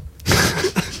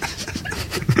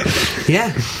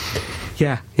 Yeah.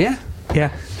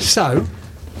 So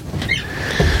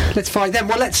let's fight them.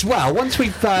 Once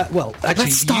we've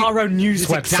let's start our own news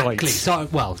website. Exactly. So,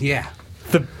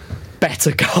 the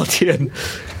Better Guardian.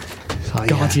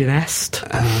 Guardianest.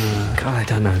 God, I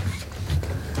don't know.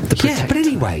 Yeah, but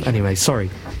Anyway, sorry.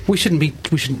 We shouldn't.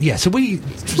 Yeah. So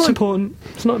It's not important.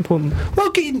 It's not important.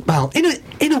 Well,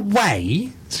 in a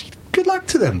way, good luck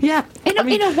to them. Yeah. In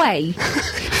a way.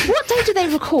 What day do they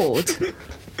record?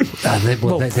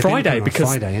 Friday, because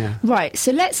Friday, yeah. Right,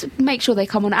 so let's make sure they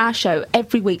come on our show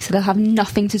every week so they'll have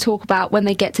nothing to talk about when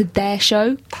they get to their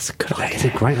show. That's a good idea. It's a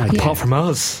great idea. Apart from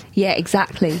us. Yeah,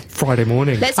 exactly. Friday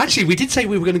morning. Actually, we did say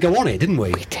we were going to go on it, didn't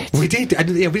we? We did.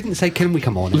 And, we didn't say, can we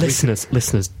come on? Listeners,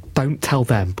 don't tell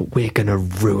them, but we're going to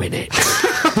ruin it.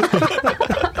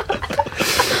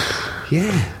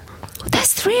 Yeah.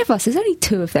 There's 3 of us. There's only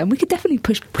 2 of them. We could definitely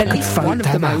push at least one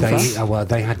of them over.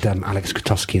 They had Alex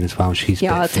Kotowski in as well. She's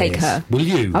I'll take her. Will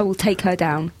you? I will take her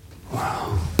down.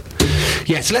 Wow.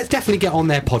 Yeah, so let's definitely get on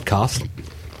their podcast.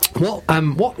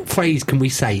 What phrase can we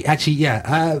say? Actually,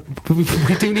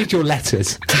 we do need your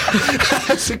letters.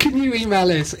 So can you email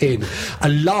us in a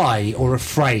lie or a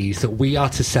phrase that we are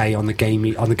to say on the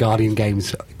Guardian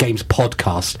Games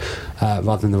podcast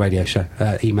rather than the radio show?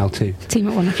 Email to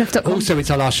team@onelifeleft.com. Also, it's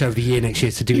our last show of the year next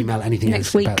year, so do email anything next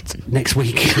else week. about next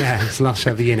week. Yeah, it's the last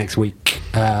show of the year next week.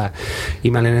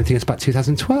 Email in anything else about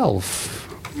 2012.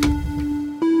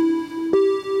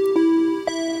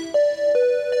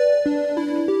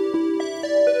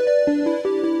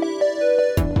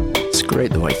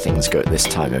 Great the way things go at this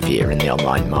time of year in the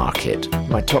online market.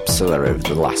 My top seller over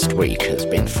the last week has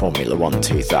been Formula 1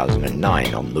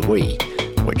 2009 on the Wii,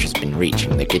 which has been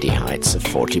reaching the giddy heights of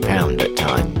 £40 at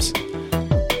times.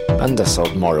 And I sold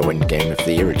Morrowind Game of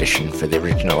the Year edition for the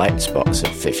original Xbox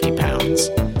at £50.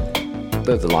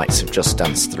 Though the likes of Just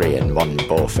Dance 3 and Modern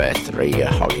Warfare 3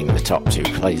 are hogging the top 2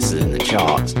 places in the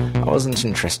charts, I wasn't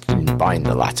interested in buying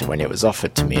the latter when it was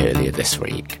offered to me earlier this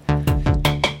week.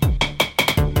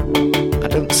 I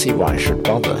don't see why I should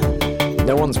bother.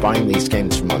 No one's buying these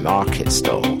games from my market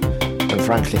stall, and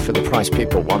frankly for the price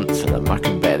people want for them I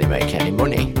can barely make any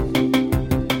money.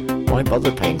 Why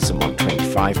bother paying someone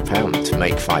 £25 to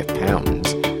make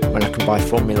 £5 when I can buy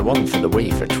Formula 1 for the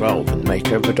Wii for £12 and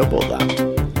make over double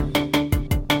that?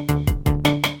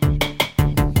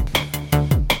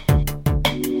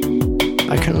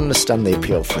 I can understand the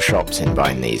appeal for shops in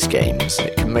buying these games.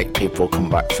 It can make people come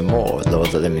back for more, lure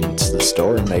them into the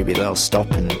store, and maybe they'll stop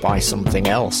and buy something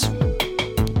else.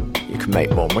 You can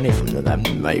make more money from them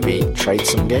and maybe trade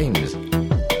some games.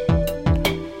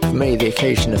 For me, the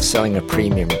occasion of selling a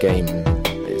premium game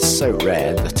is so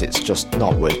rare that it's just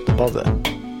not worth the bother.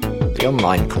 The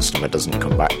online customer doesn't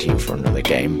come back to you for another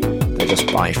game. They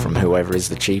just buy from whoever is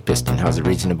the cheapest and has a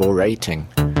reasonable rating.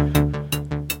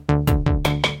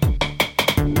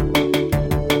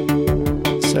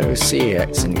 So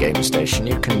CEX and GameStation,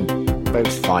 you can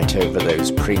both fight over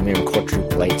those premium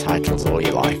quadruple A titles all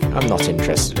you like. I'm not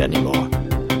interested anymore,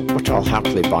 but I'll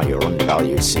happily buy your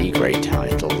undervalued C-grade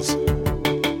titles.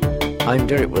 I'm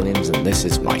Derek Williams and this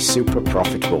is my super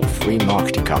profitable free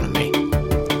market economy.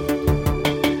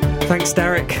 Thanks,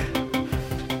 Derek.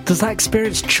 Does that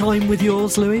experience chime with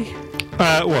yours, Louis?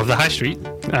 The high street.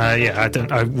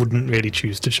 I wouldn't really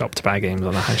choose to shop to buy games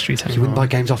on the high street anymore. You wouldn't buy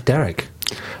games off Derek?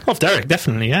 Of Derek,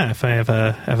 definitely, yeah. If I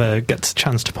ever get the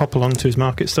chance to pop along to his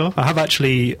market store. I have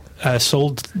actually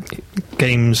sold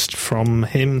games from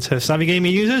him to Savvy Gamer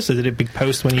users. I did a big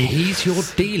post when He's your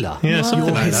dealer. Yeah,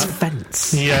 something like his that.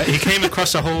 fence. Yeah, he came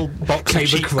across a whole box of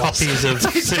cheap copies of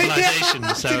Civilization.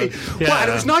 So, yeah. Well, and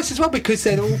it was nice as well because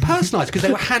they're all personalised, because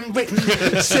they were handwritten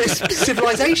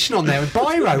Civilization on there with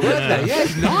biro, weren't they? Yeah, it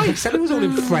was nice. And it was all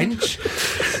in French.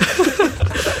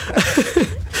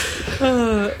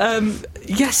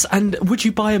 Yes, and would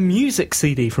you buy a music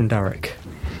CD from Derek?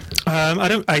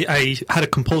 I had a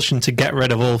compulsion to get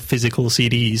rid of all physical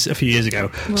CDs a few years ago.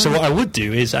 Wow. So what I would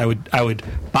do is I would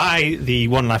buy the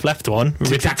One Life Left one,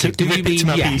 rip it to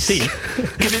my PC,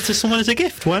 give it to someone as a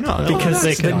gift. Why not? Because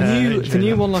they can, the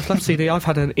new One Life Left CD, I've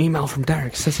had an email from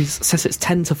Derek says it's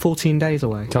 10 to 14 days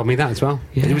away. Told me that as well.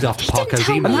 Yeah. He was after Parko's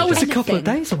email. And that was a couple of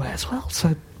days away as well.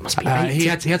 So must be he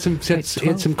had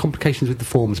some complications with the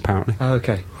forms apparently. Oh,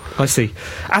 okay, I see.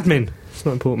 Admin. It's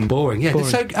not important. Boring, yeah. Boring.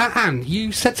 So, Anne,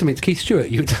 you said something to Keith Stewart.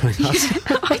 You were telling us.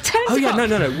 I turned Oh, yeah, it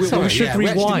no. We should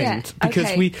rewind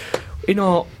because we, in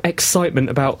our excitement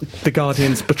about the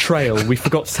Guardian's betrayal, we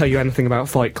forgot to tell you anything about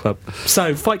Fight Club.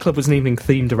 So, Fight Club was an evening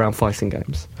themed around fighting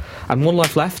games. And One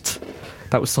Life Left,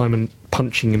 that was Simon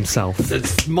punching himself.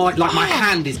 It's my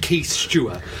hand is Keith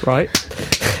Stewart. Right?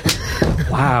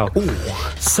 Wow. Ooh.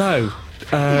 So,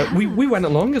 we went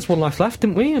along as One Life Left,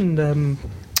 didn't we? And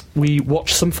we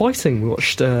watched some fighting. We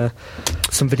watched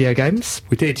some video games.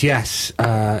 We did, yes.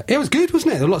 It was good,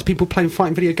 wasn't it? There were lots of people playing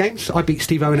fighting video games. I beat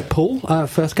Steve Owen at pool,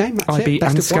 first game. I beat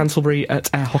Anne Scantlebury at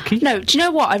air hockey. No, do you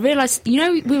know what? I realised,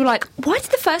 we were like, why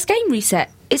did the first game reset?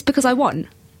 It's because I won.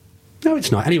 No,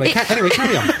 it's not. Anyway, carry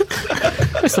on.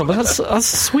 It's not, but that's a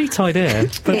sweet idea.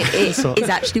 But it is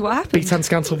actually what happened. Beat Anne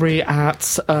Scantlebury at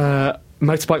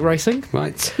motorbike racing.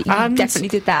 Right. You definitely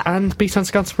did that. And beat Anne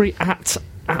Scantlebury at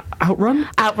Outrun?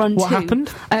 Outrun 2. What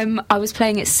happened? I was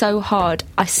playing it so hard,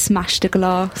 I smashed a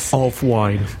glass. Of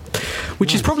wine.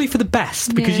 Which is probably for the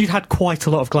best, because you'd had quite a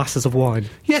lot of glasses of wine.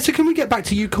 Yeah, so can we get back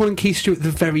to you calling Keith Stewart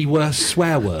the very worst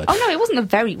swear word? Oh, no, it wasn't the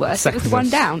very worst. It was the one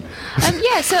down.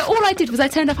 So all I did was I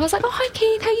turned up, I was like, oh, hi,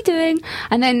 Keith, how you doing?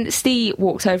 And then Steve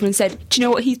walked over and said, do you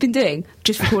know what he's been doing?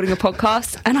 Just recording a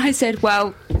podcast. And I said,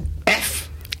 well, F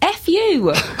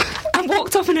you. And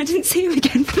walked off, and I didn't see him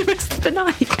again for the rest of the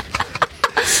night.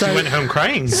 So you went home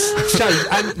crying. So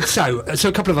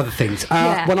a couple of other things.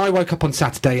 When I woke up on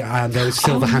Saturday, there was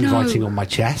silver handwriting on my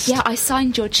chest. Yeah, I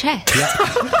signed your chest. Yeah.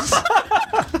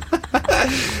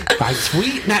 Thanks.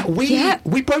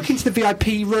 We broke into the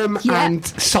VIP room and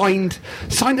signed a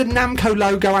Namco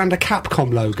logo and a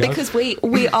Capcom logo because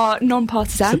we are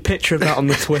non-partisan. There's a picture of that on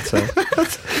the Twitter.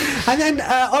 And then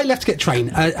I left to get train.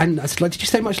 And I said, did you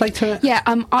stay much later? Yeah.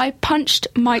 I punched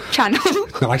Mike Channel.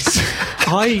 Nice.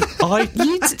 I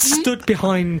stood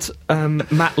behind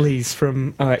Matt Lees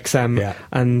from OXM,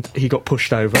 and he got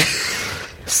pushed over.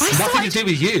 Nothing to do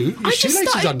with you. I just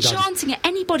started chanting at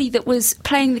anybody that was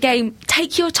playing the game,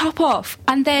 take your top off.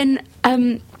 And then,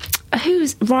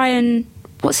 who's Ryan...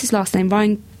 What's his last name?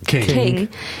 Ryan King.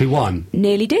 Who won?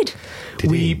 Nearly did.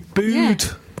 We booed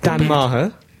Dan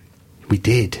Maher. We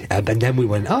did. And then we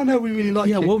went, oh, no, we really like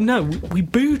it. Yeah, well, no, we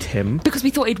booed him. Because we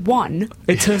thought he'd won.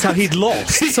 It turns out he'd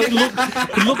lost. So it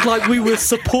looked like we were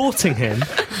supporting him,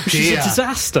 which is a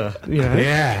disaster, you know?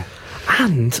 Yeah.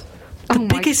 And the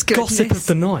biggest gossip of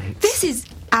the night. This is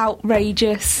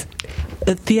outrageous.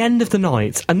 At the end of the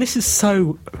night, and this is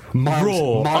so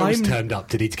raw. Miles turned up,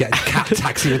 did he, to get a cat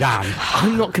taxi with Anne?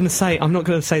 I'm not going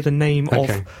to say the name of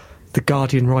the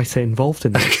Guardian writer involved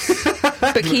in this.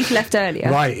 But Keith left earlier.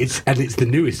 Right, it's the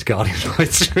newest Guardian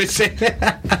writer, is it?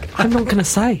 I'm not going to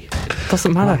say.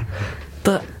 Doesn't matter.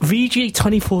 But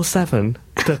VG247,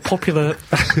 the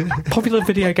popular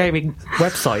video gaming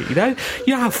website, you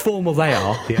know how formal they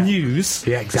are. Yeah. News.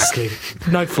 Yeah, exactly.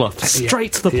 No fluff.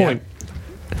 Straight to the point.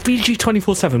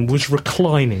 VG247 was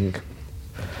reclining.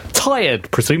 Tired,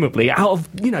 presumably, out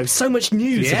of, so much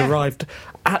news had arrived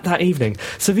at that evening.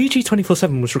 So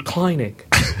VG247 was reclining.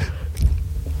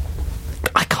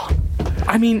 I can't.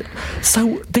 I mean,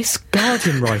 so this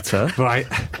Guardian writer... Right.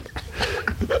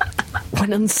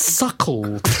 went and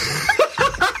suckled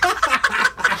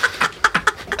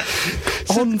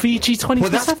on VG247. Well,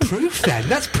 that's proof then.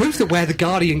 That's proof that where the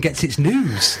Guardian gets its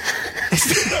news.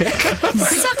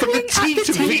 Suckling at the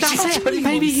TV.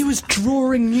 Maybe he was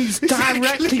drawing news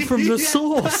directly from the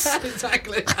source.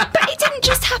 Exactly. But it didn't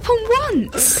just happen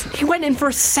once. He went in for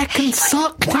a second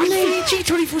suck, didn't he?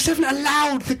 VG247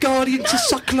 allowed the Guardian to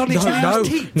suckle on its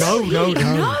teeth. No.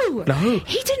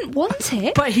 He didn't want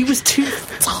it. But he was too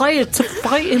tired to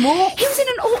fight him off. He was in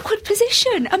an awkward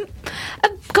position. A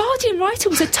Guardian writer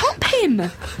was atop him.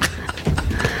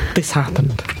 This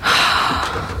happened.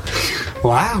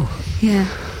 Wow. Yeah.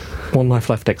 One Life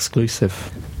Left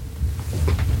exclusive.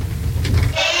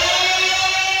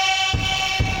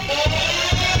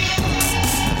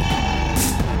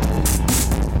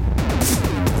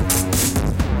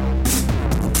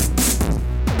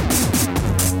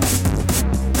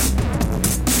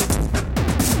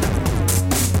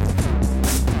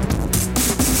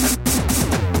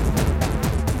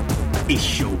 It's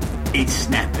short, it's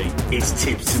snappy, it's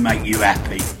tips to make you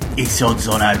happy. It's Odds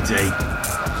on OD.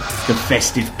 The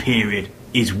festive period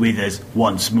is with us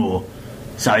once more,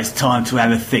 so it's time to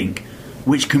have a think.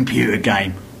 Which computer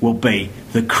game will be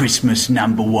the Christmas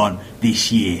number one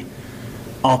this year?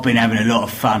 I've been having a lot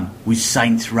of fun with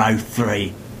Saints Row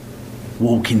 3,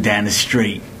 walking down the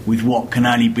street with what can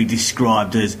only be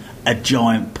described as a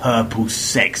giant purple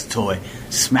sex toy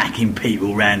smacking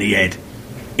people round the head.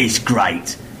 It's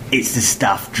great. It's the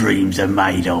stuff dreams are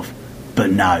made of. But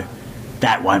no,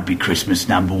 that won't be Christmas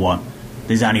number one.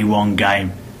 There's only one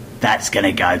game that's going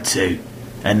to go to,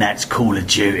 and that's Call of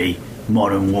Duty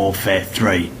Modern Warfare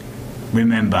 3.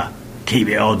 Remember, keep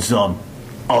it odds on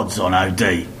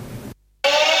OD.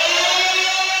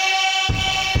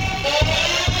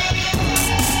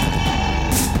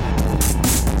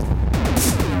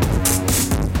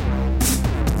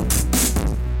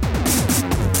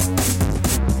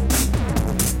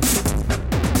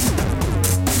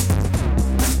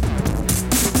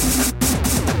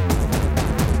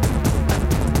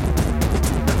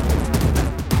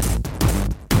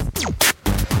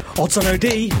 Odds on OD,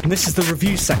 and this is the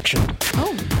review section.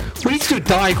 Oh. We need to do a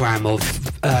diagram of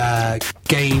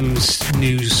games,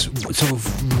 news, sort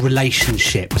of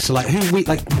relationships. So, like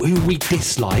who we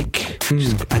dislike,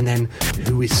 and then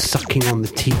who is sucking on the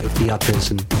teat of the others,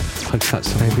 and hope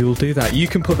that's maybe we'll do that. You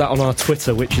can put that on our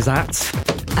Twitter, which is at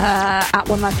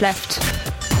One Life Left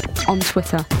on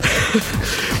Twitter.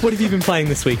 What have you been playing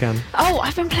this weekend? Oh,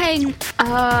 I've been playing.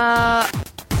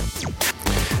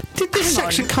 Did this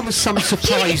section come as some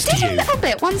surprise to you? A little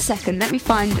bit. 1 second. Let me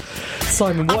find.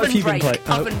 Simon, what have you been playing?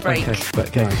 Oven break.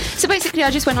 Okay. So basically,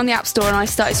 I just went on the App Store and I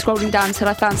started scrolling down until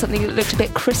I found something that looked a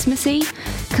bit Christmassy,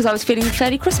 because I was feeling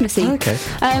fairly Christmassy. Okay.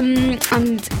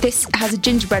 And this has a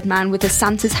gingerbread man with a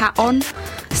Santa's hat on.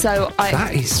 So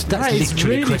that is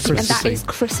literally really Christmas. And that is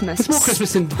Christmas. It's more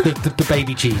Christmas than the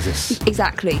baby Jesus.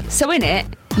 Exactly. So in it,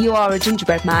 you are a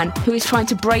gingerbread man who is trying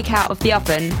to break out of the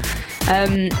oven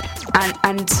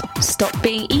and stop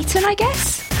being eaten, I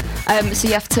guess. So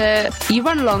you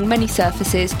run along many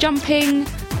surfaces, jumping,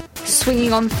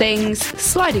 swinging on things,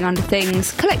 sliding under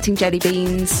things, collecting jelly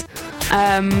beans,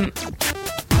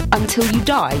 until you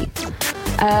die.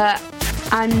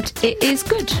 And it is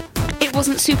good. It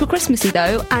wasn't super Christmassy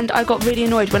though, and I got really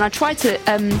annoyed when I tried to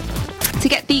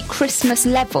get the Christmas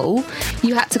level.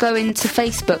 You had to go into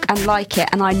Facebook and like it,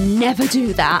 and I never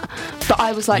do that. But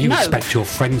I was like, you no. You respect your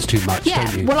friends too much,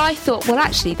 don't you? Well, I thought, well,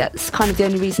 actually, that's kind of the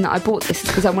only reason that I bought this, is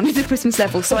because I wanted the Christmas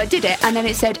level. So I did it, and then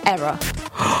it said error.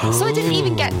 So I didn't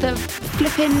even get the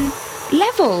flipping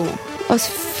level. I was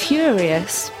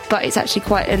furious, but it's actually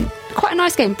quite a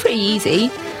nice game, pretty easy.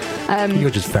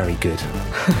 You're just very good.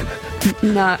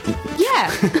 No, yeah,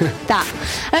 that.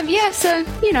 So,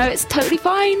 it's totally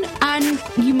fine, and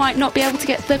you might not be able to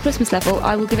get the Christmas level.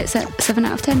 I will give it 7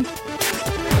 out of 10.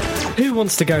 Who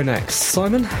wants to go next?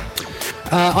 Simon?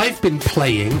 I've been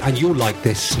playing, and you'll like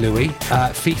this, Louis,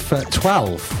 FIFA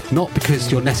 12. Not because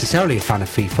you're necessarily a fan of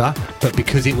FIFA, but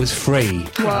because it was free.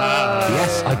 Whoa.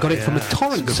 Yes, I got it from a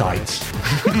torrent site.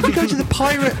 If you go to the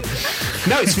pirate...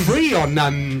 No, it's free on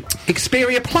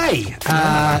Xperia Play.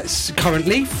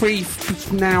 Currently free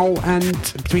between now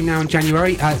and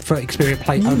January for Xperia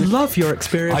Play. You love your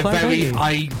Xperia Play.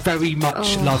 I very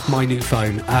much love my new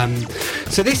phone.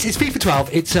 So this is FIFA 12.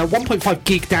 It's a 1.5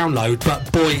 gig download,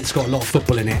 but boy, it's got a lot of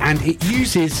football in it, and it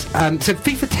uses. So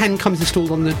FIFA 10 comes installed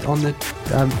on the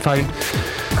phone.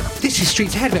 This is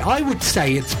Streets Ahead of it. I would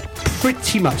say it's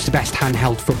pretty much the best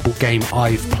handheld football game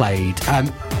I've played.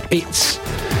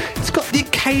 It's got the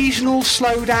occasional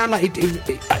slowdown,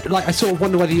 like I sort of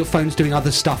wonder whether your phone's doing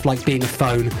other stuff like being a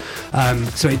phone.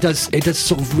 So it does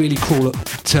sort of really crawl up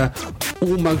to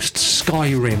almost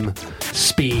Skyrim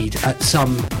speed at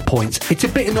some points. It's a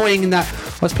bit annoying in that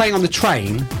I was playing on the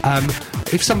train.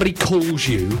 If somebody calls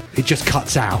you, it just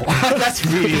cuts out. That's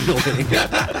really annoying.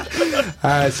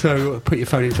 So put your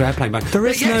phone into airplane mode. There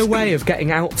is no way of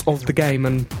getting out of the game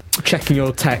and checking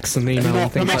your texts and email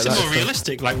and things like that. It makes it more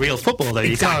realistic, like real football, though.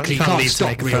 Exactly, you can't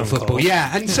stop real football.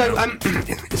 Yeah, and so,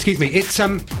 excuse me, it's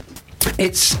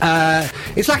It's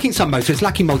lacking some modes, so it's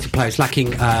lacking multiplayer, it's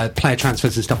lacking player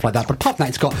transfers and stuff like that. But apart from that,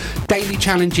 it's got daily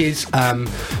challenges,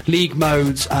 league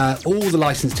modes, all the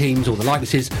licensed teams, all the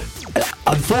likenesses.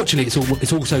 Unfortunately,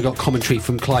 it's also got commentary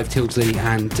from Clive Tildesley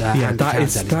and Andy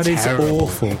Townsend. That is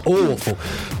awful.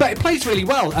 But it plays really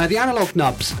well. The analog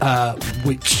nubs,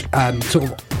 which sort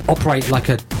of operate like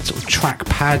a sort of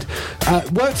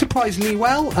trackpad, work surprisingly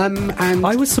well. And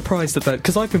I was surprised at that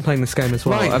because I've been playing this game as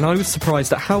well, and I was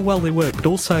surprised at how well they work, but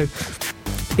also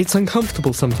it's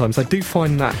uncomfortable sometimes. I do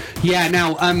find that. Yeah,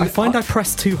 now I find I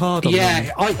press too hard on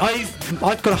them.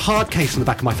 I've got a hard case on the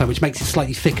back of my phone, which makes it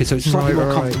slightly thicker, so it's slightly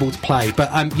more comfortable to play. But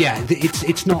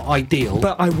it's not ideal.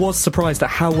 But I was surprised at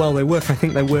how well they work. I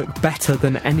think they work better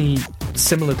than any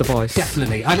similar device.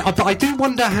 Definitely, but I do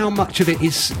wonder how much of it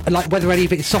is whether any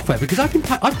of it is software, because I've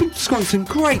been scoring some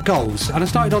great goals, and I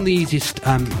started on the easiest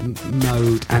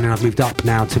mode, and then I've moved up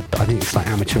now to I think it's like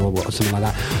amateur or something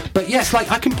like that. But yes,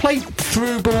 I can play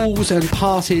through balls and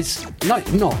passes, not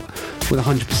with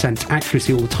 100%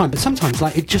 accuracy all the time, but sometimes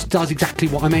it just does exactly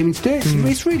what I'm aiming to do.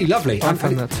 It's really lovely. I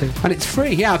found that too, and it's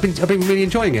free. Yeah, I've been really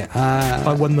enjoying it.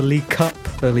 I won the League Cup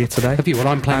earlier today. Have you? Well,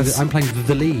 I'm playing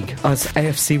the league as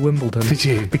AFC Wimbledon. Did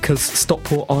you? Because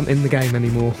Stockport aren't in the game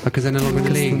anymore because they're no longer in the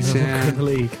league. In the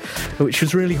league, which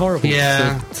was really horrible.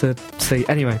 To see.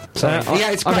 Anyway,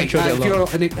 it's great.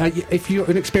 If you're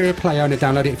an Xperia player owner,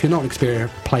 download it. If you're not an Xperia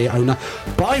player owner,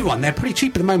 buy one. They're pretty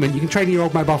cheap at the moment. You can trade in your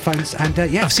old mobile phones, and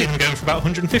I've seen them going for about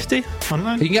 150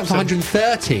 online. You can get up to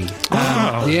 130.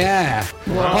 Yeah.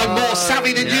 Wow. I'm more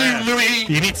savvy than you, Louis.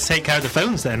 You need to take care of the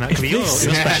phones then. That could be your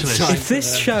specialist. If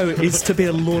this show is to be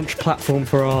a launch platform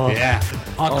for our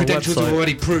credentials website, are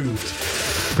already proved.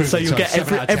 So you'll get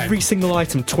every single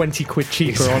item 20 quid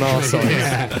cheaper on our site.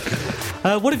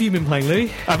 Yeah. What have you been playing,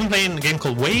 Louis? I've been playing a game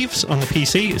called Waves on the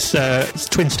PC. It's a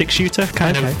twin stick shooter,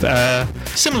 kind of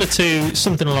similar to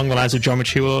something along the lines of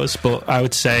Geometry Wars, but I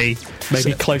would say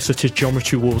maybe closer to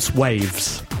Geometry Wars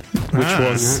Waves, which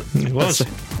it was.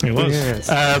 Yes.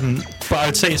 But I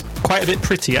would say it's quite a bit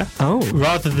prettier.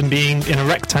 Rather than being in a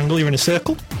rectangle, you're in a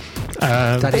circle.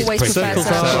 That is pretty. Circles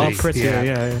are prettier,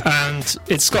 yeah. And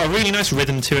it's got a really nice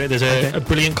rhythm to it. There's a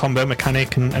brilliant combo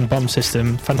mechanic and bomb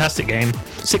system. Fantastic game.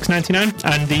 $6.99,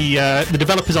 and the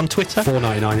developer's on Twitter.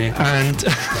 $4.99, and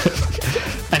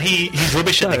and he's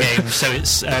rubbish at the game, so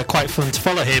it's quite fun to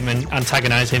follow him and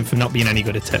antagonise him for not being any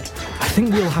good at it. I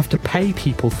think we'll have to pay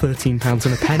people £13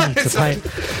 and a penny to play.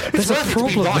 There's a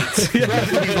problem.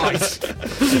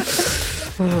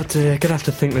 Oh dear, gonna have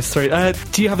to think this through.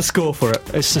 Do you have a score for it?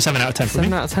 It's a 7 out of 10 for me.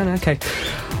 7 out of 10, okay.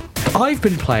 I've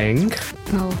been playing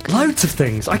loads of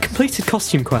things. I completed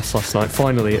Costume Quest last night,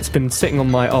 finally. It's been sitting on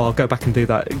my... I'll go back and do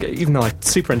that. Even though I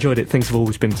super enjoyed it, things have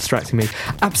always been distracting me.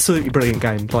 Absolutely brilliant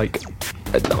game. Like,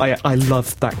 I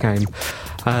loved that game.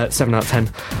 7 out of 10.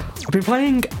 I've been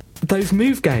playing those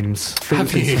Move games.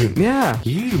 Have you? Yeah.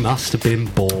 You must have been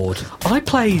bored. I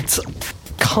played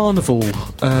Carnival.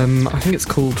 I think it's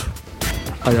called...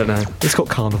 I don't know. It's got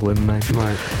Carnival in the name.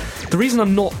 Right. The reason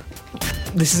I'm not...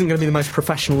 This isn't going to be the most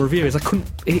professional review, is I couldn't...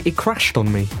 It crashed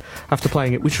on me after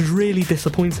playing it, which was really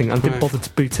disappointing. I didn't bother to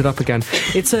boot it up again.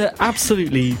 It's an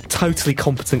absolutely, totally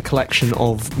competent collection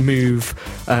of Move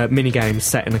mini-games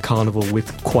set in a carnival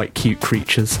with quite cute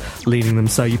creatures leading them.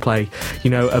 So you play,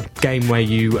 a game where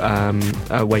you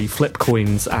flip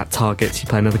coins at targets. You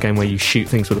play another game where you shoot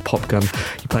things with a pop gun.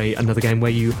 You play another game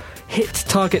where you hit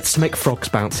targets to make frogs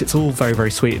bounce. It's all very,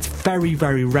 very sweet. It's very,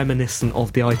 very reminiscent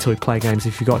of the iToy play games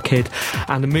if you've got a kid.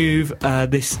 And the Move,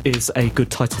 this is a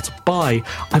good title to buy.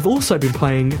 I've also been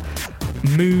playing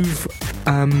Move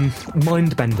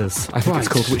Mindbenders, I think it's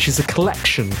called, which is a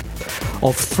collection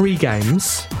of 3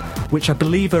 games, which I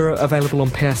believe are available on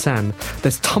PSN.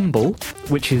 There's Tumble,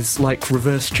 which is like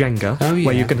reverse Jenga,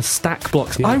 where you're going to stack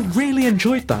blocks. Yeah. I really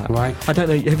enjoyed that. Right. I don't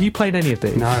know, have you played any of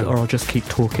these? No. Or I'll just keep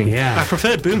talking. Yeah. I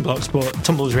preferred Boom Blocks, but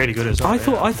Tumble was really good as well.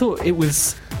 I thought it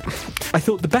was... I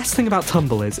thought the best thing about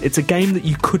Tumble is it's a game that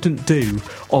you couldn't do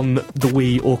on the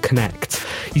Wii or Kinect.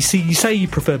 You say you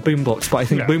prefer Boom Blocks, but I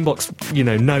think Boom Blocks,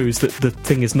 knows that the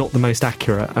thing is not the most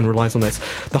accurate and relies on this.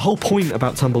 The whole point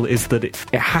about Tumble is that it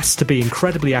has to be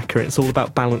incredibly accurate. It's all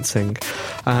about balancing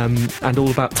and all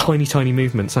about tiny, tiny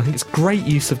movements. I think it's great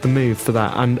use of the Move for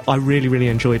that, and I really, really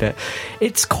enjoyed it.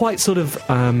 It's quite sort of,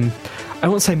 I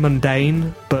won't say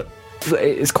mundane, but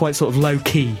it's quite sort of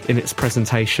low-key in its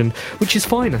presentation, which is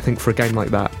fine, I think, for a game like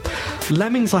that.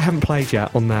 Lemmings I haven't played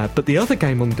yet on there, but the other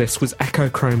game on this was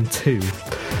Echochrome 2.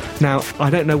 Now,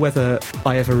 I don't know whether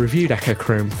I ever reviewed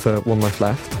Echochrome for One Life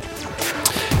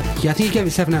Left. Yeah, I think you gave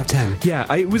it 7 out of 10.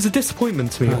 Yeah, it was a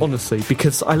disappointment to me, honestly,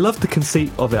 because I loved the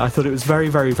conceit of it. I thought it was very,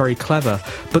 very, very clever,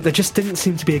 but there just didn't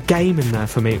seem to be a game in there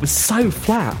for me. It was so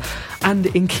flat. And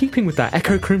in keeping with that,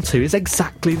 Echochrome 2 is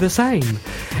exactly the same.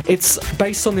 It's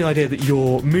based on the idea that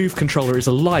your move controller is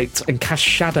a light and casts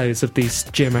shadows of these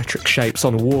geometric shapes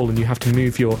on a wall, and you have to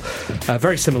move your,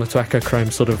 very similar to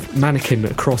Echochrome, sort of mannequin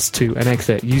across to an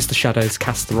exit, use the shadows,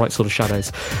 cast the right sort of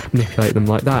shadows, manipulate them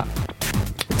like that.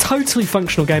 Totally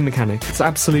functional game mechanic. It's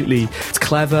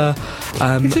clever.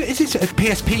 Is it a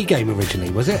PSP game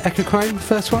originally? Was it Echochrome, the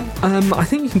first one? I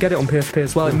think you can get it on PSP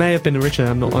as well. It may have been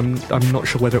originally. I'm not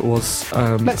sure whether it was.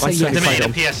 Let's say They yes. made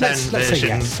a PSN version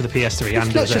yes. for the PS3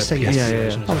 and Let's just say yes.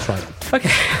 Yeah. I was right. Okay.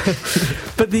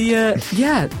 But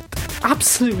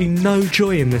absolutely no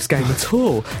joy in this game at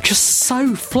all. Just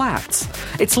so flat.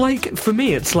 It's like, for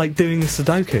me, it's like doing a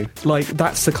Sudoku. Like,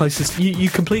 that's the closest. You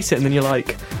complete it and then you're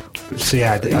like, so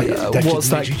what's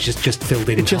that? Just filled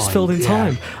in time. Just filled in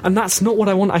time. And that's not what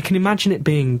I want. I can imagine it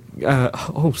being...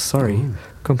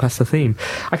 gone past the theme.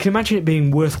 I can imagine it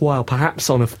being worthwhile, perhaps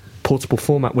on a portable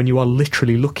format when you are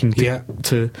literally looking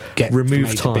to get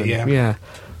remove time. Yeah.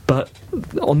 But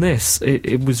on this,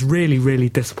 it was really, really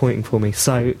disappointing for me.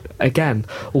 So, again,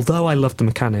 although I love the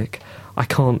mechanic, I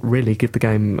can't really give the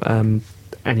game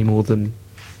any more than,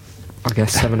 I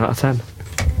guess, 7 out of 10.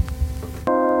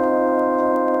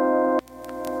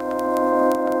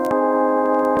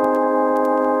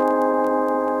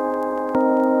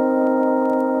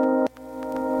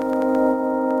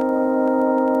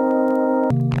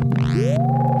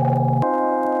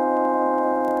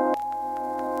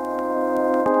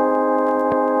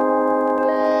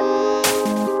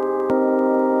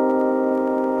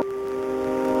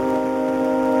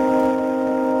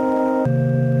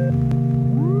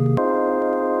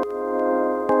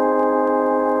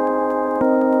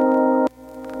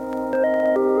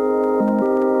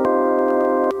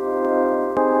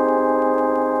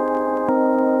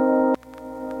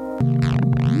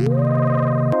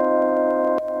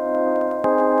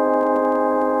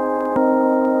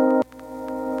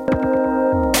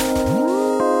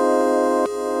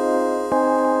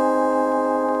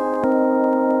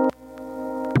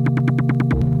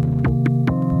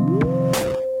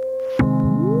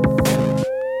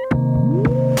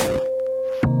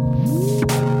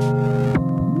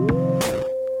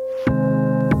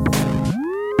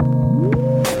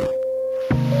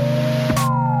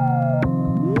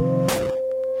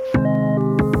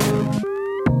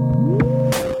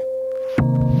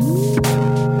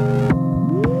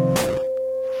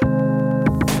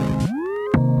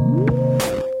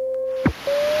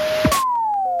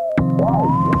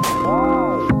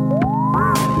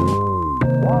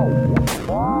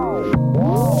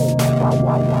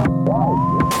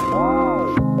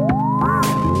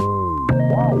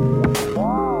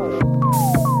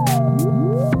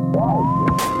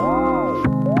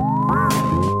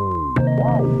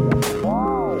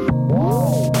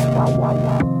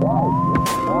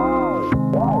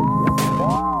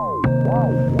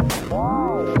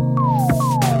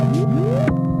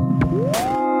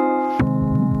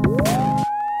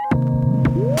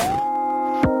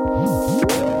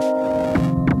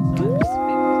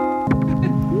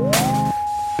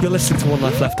 Listening to One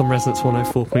Life Left on Resonance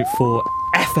 104.4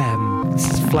 FM.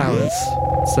 This is Flowers.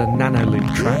 It's a Nano Loop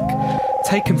track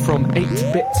taken from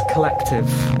 8-Bit Collective,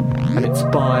 and it's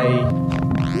by...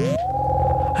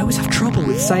 I always have trouble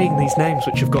with saying these names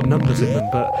which have got numbers in them,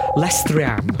 but Les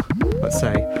 3am, let's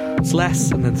say. It's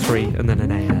Les and then 3 and then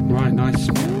an AM. Right, nice.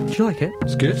 Do you like it?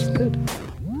 It's good. It's good.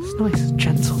 It's nice,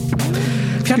 gentle.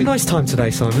 Have you had a nice time today,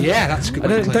 Simon? Yeah, that's good.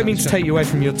 I don't mean to take you away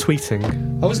from your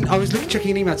tweeting. I was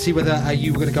checking an email to see whether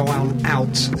you were going to go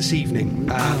out this evening.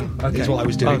 Is what I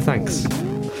was doing. Oh, thanks.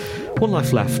 One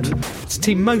Life Left. It's a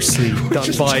team mostly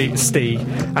done by Steve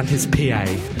and his PA.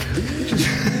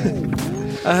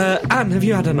 Anne, have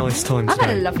you had a nice time today? I've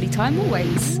had a lovely time,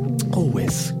 always.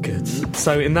 Always good.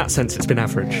 So in that sense, it's been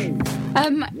average.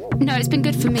 No, it's been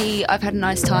good for me. I've had a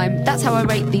nice time. That's how I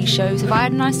rate these shows. Have I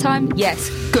had a nice time? Yes.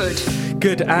 Good.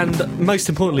 Good, and most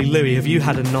importantly, Louis, have you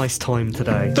had a nice time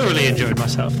today? Thoroughly enjoyed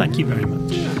myself, thank you very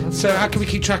much. So how can we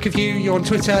keep track of you? You're on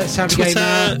Twitter, Savvy Twitter,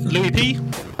 Gamer. Louis P.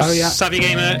 Oh yeah. Savvy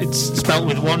Gamer, it's spelt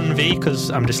with one V because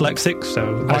I'm dyslexic,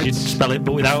 so Right. I should spell it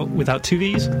but without two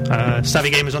V's. Savvy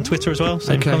Gamer's on Twitter as well,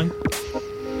 same spelling.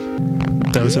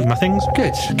 Those are my things.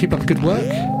 Good. Keep up the good work.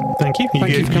 Thank you. Thank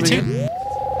you for coming too.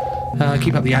 in.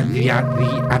 Keep up the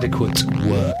adequate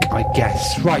work, I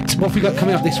guess. Right, what have we got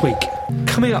coming up this week?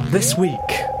 Coming up this week,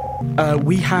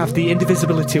 we have the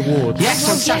Indivisibility Awards. Yes,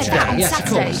 on Saturday. that on Yes,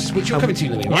 Saturday. of course. Which you're coming to,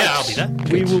 Louis, right? Yeah, I'll be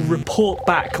there. We will report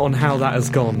back on how that has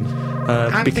gone.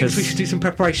 Anne Because thinks we should do some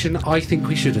preparation. I think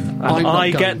we shouldn't. and I'm not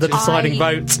I going get the to. deciding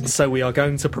vote, so we are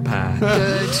going to prepare.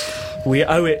 Good. We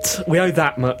owe it. We owe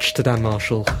that much to Dan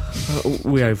Marshall.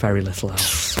 We owe very little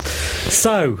else.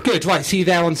 So, Good, right, see you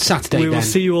there on Saturday we then. will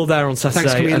see you all there on Saturday.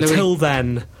 Thanks for coming in, Louis. Until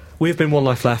then, we have been One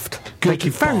Life Left. Thank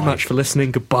you very Goodbye. much for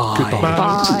listening. Goodbye. Goodbye.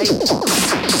 Bye.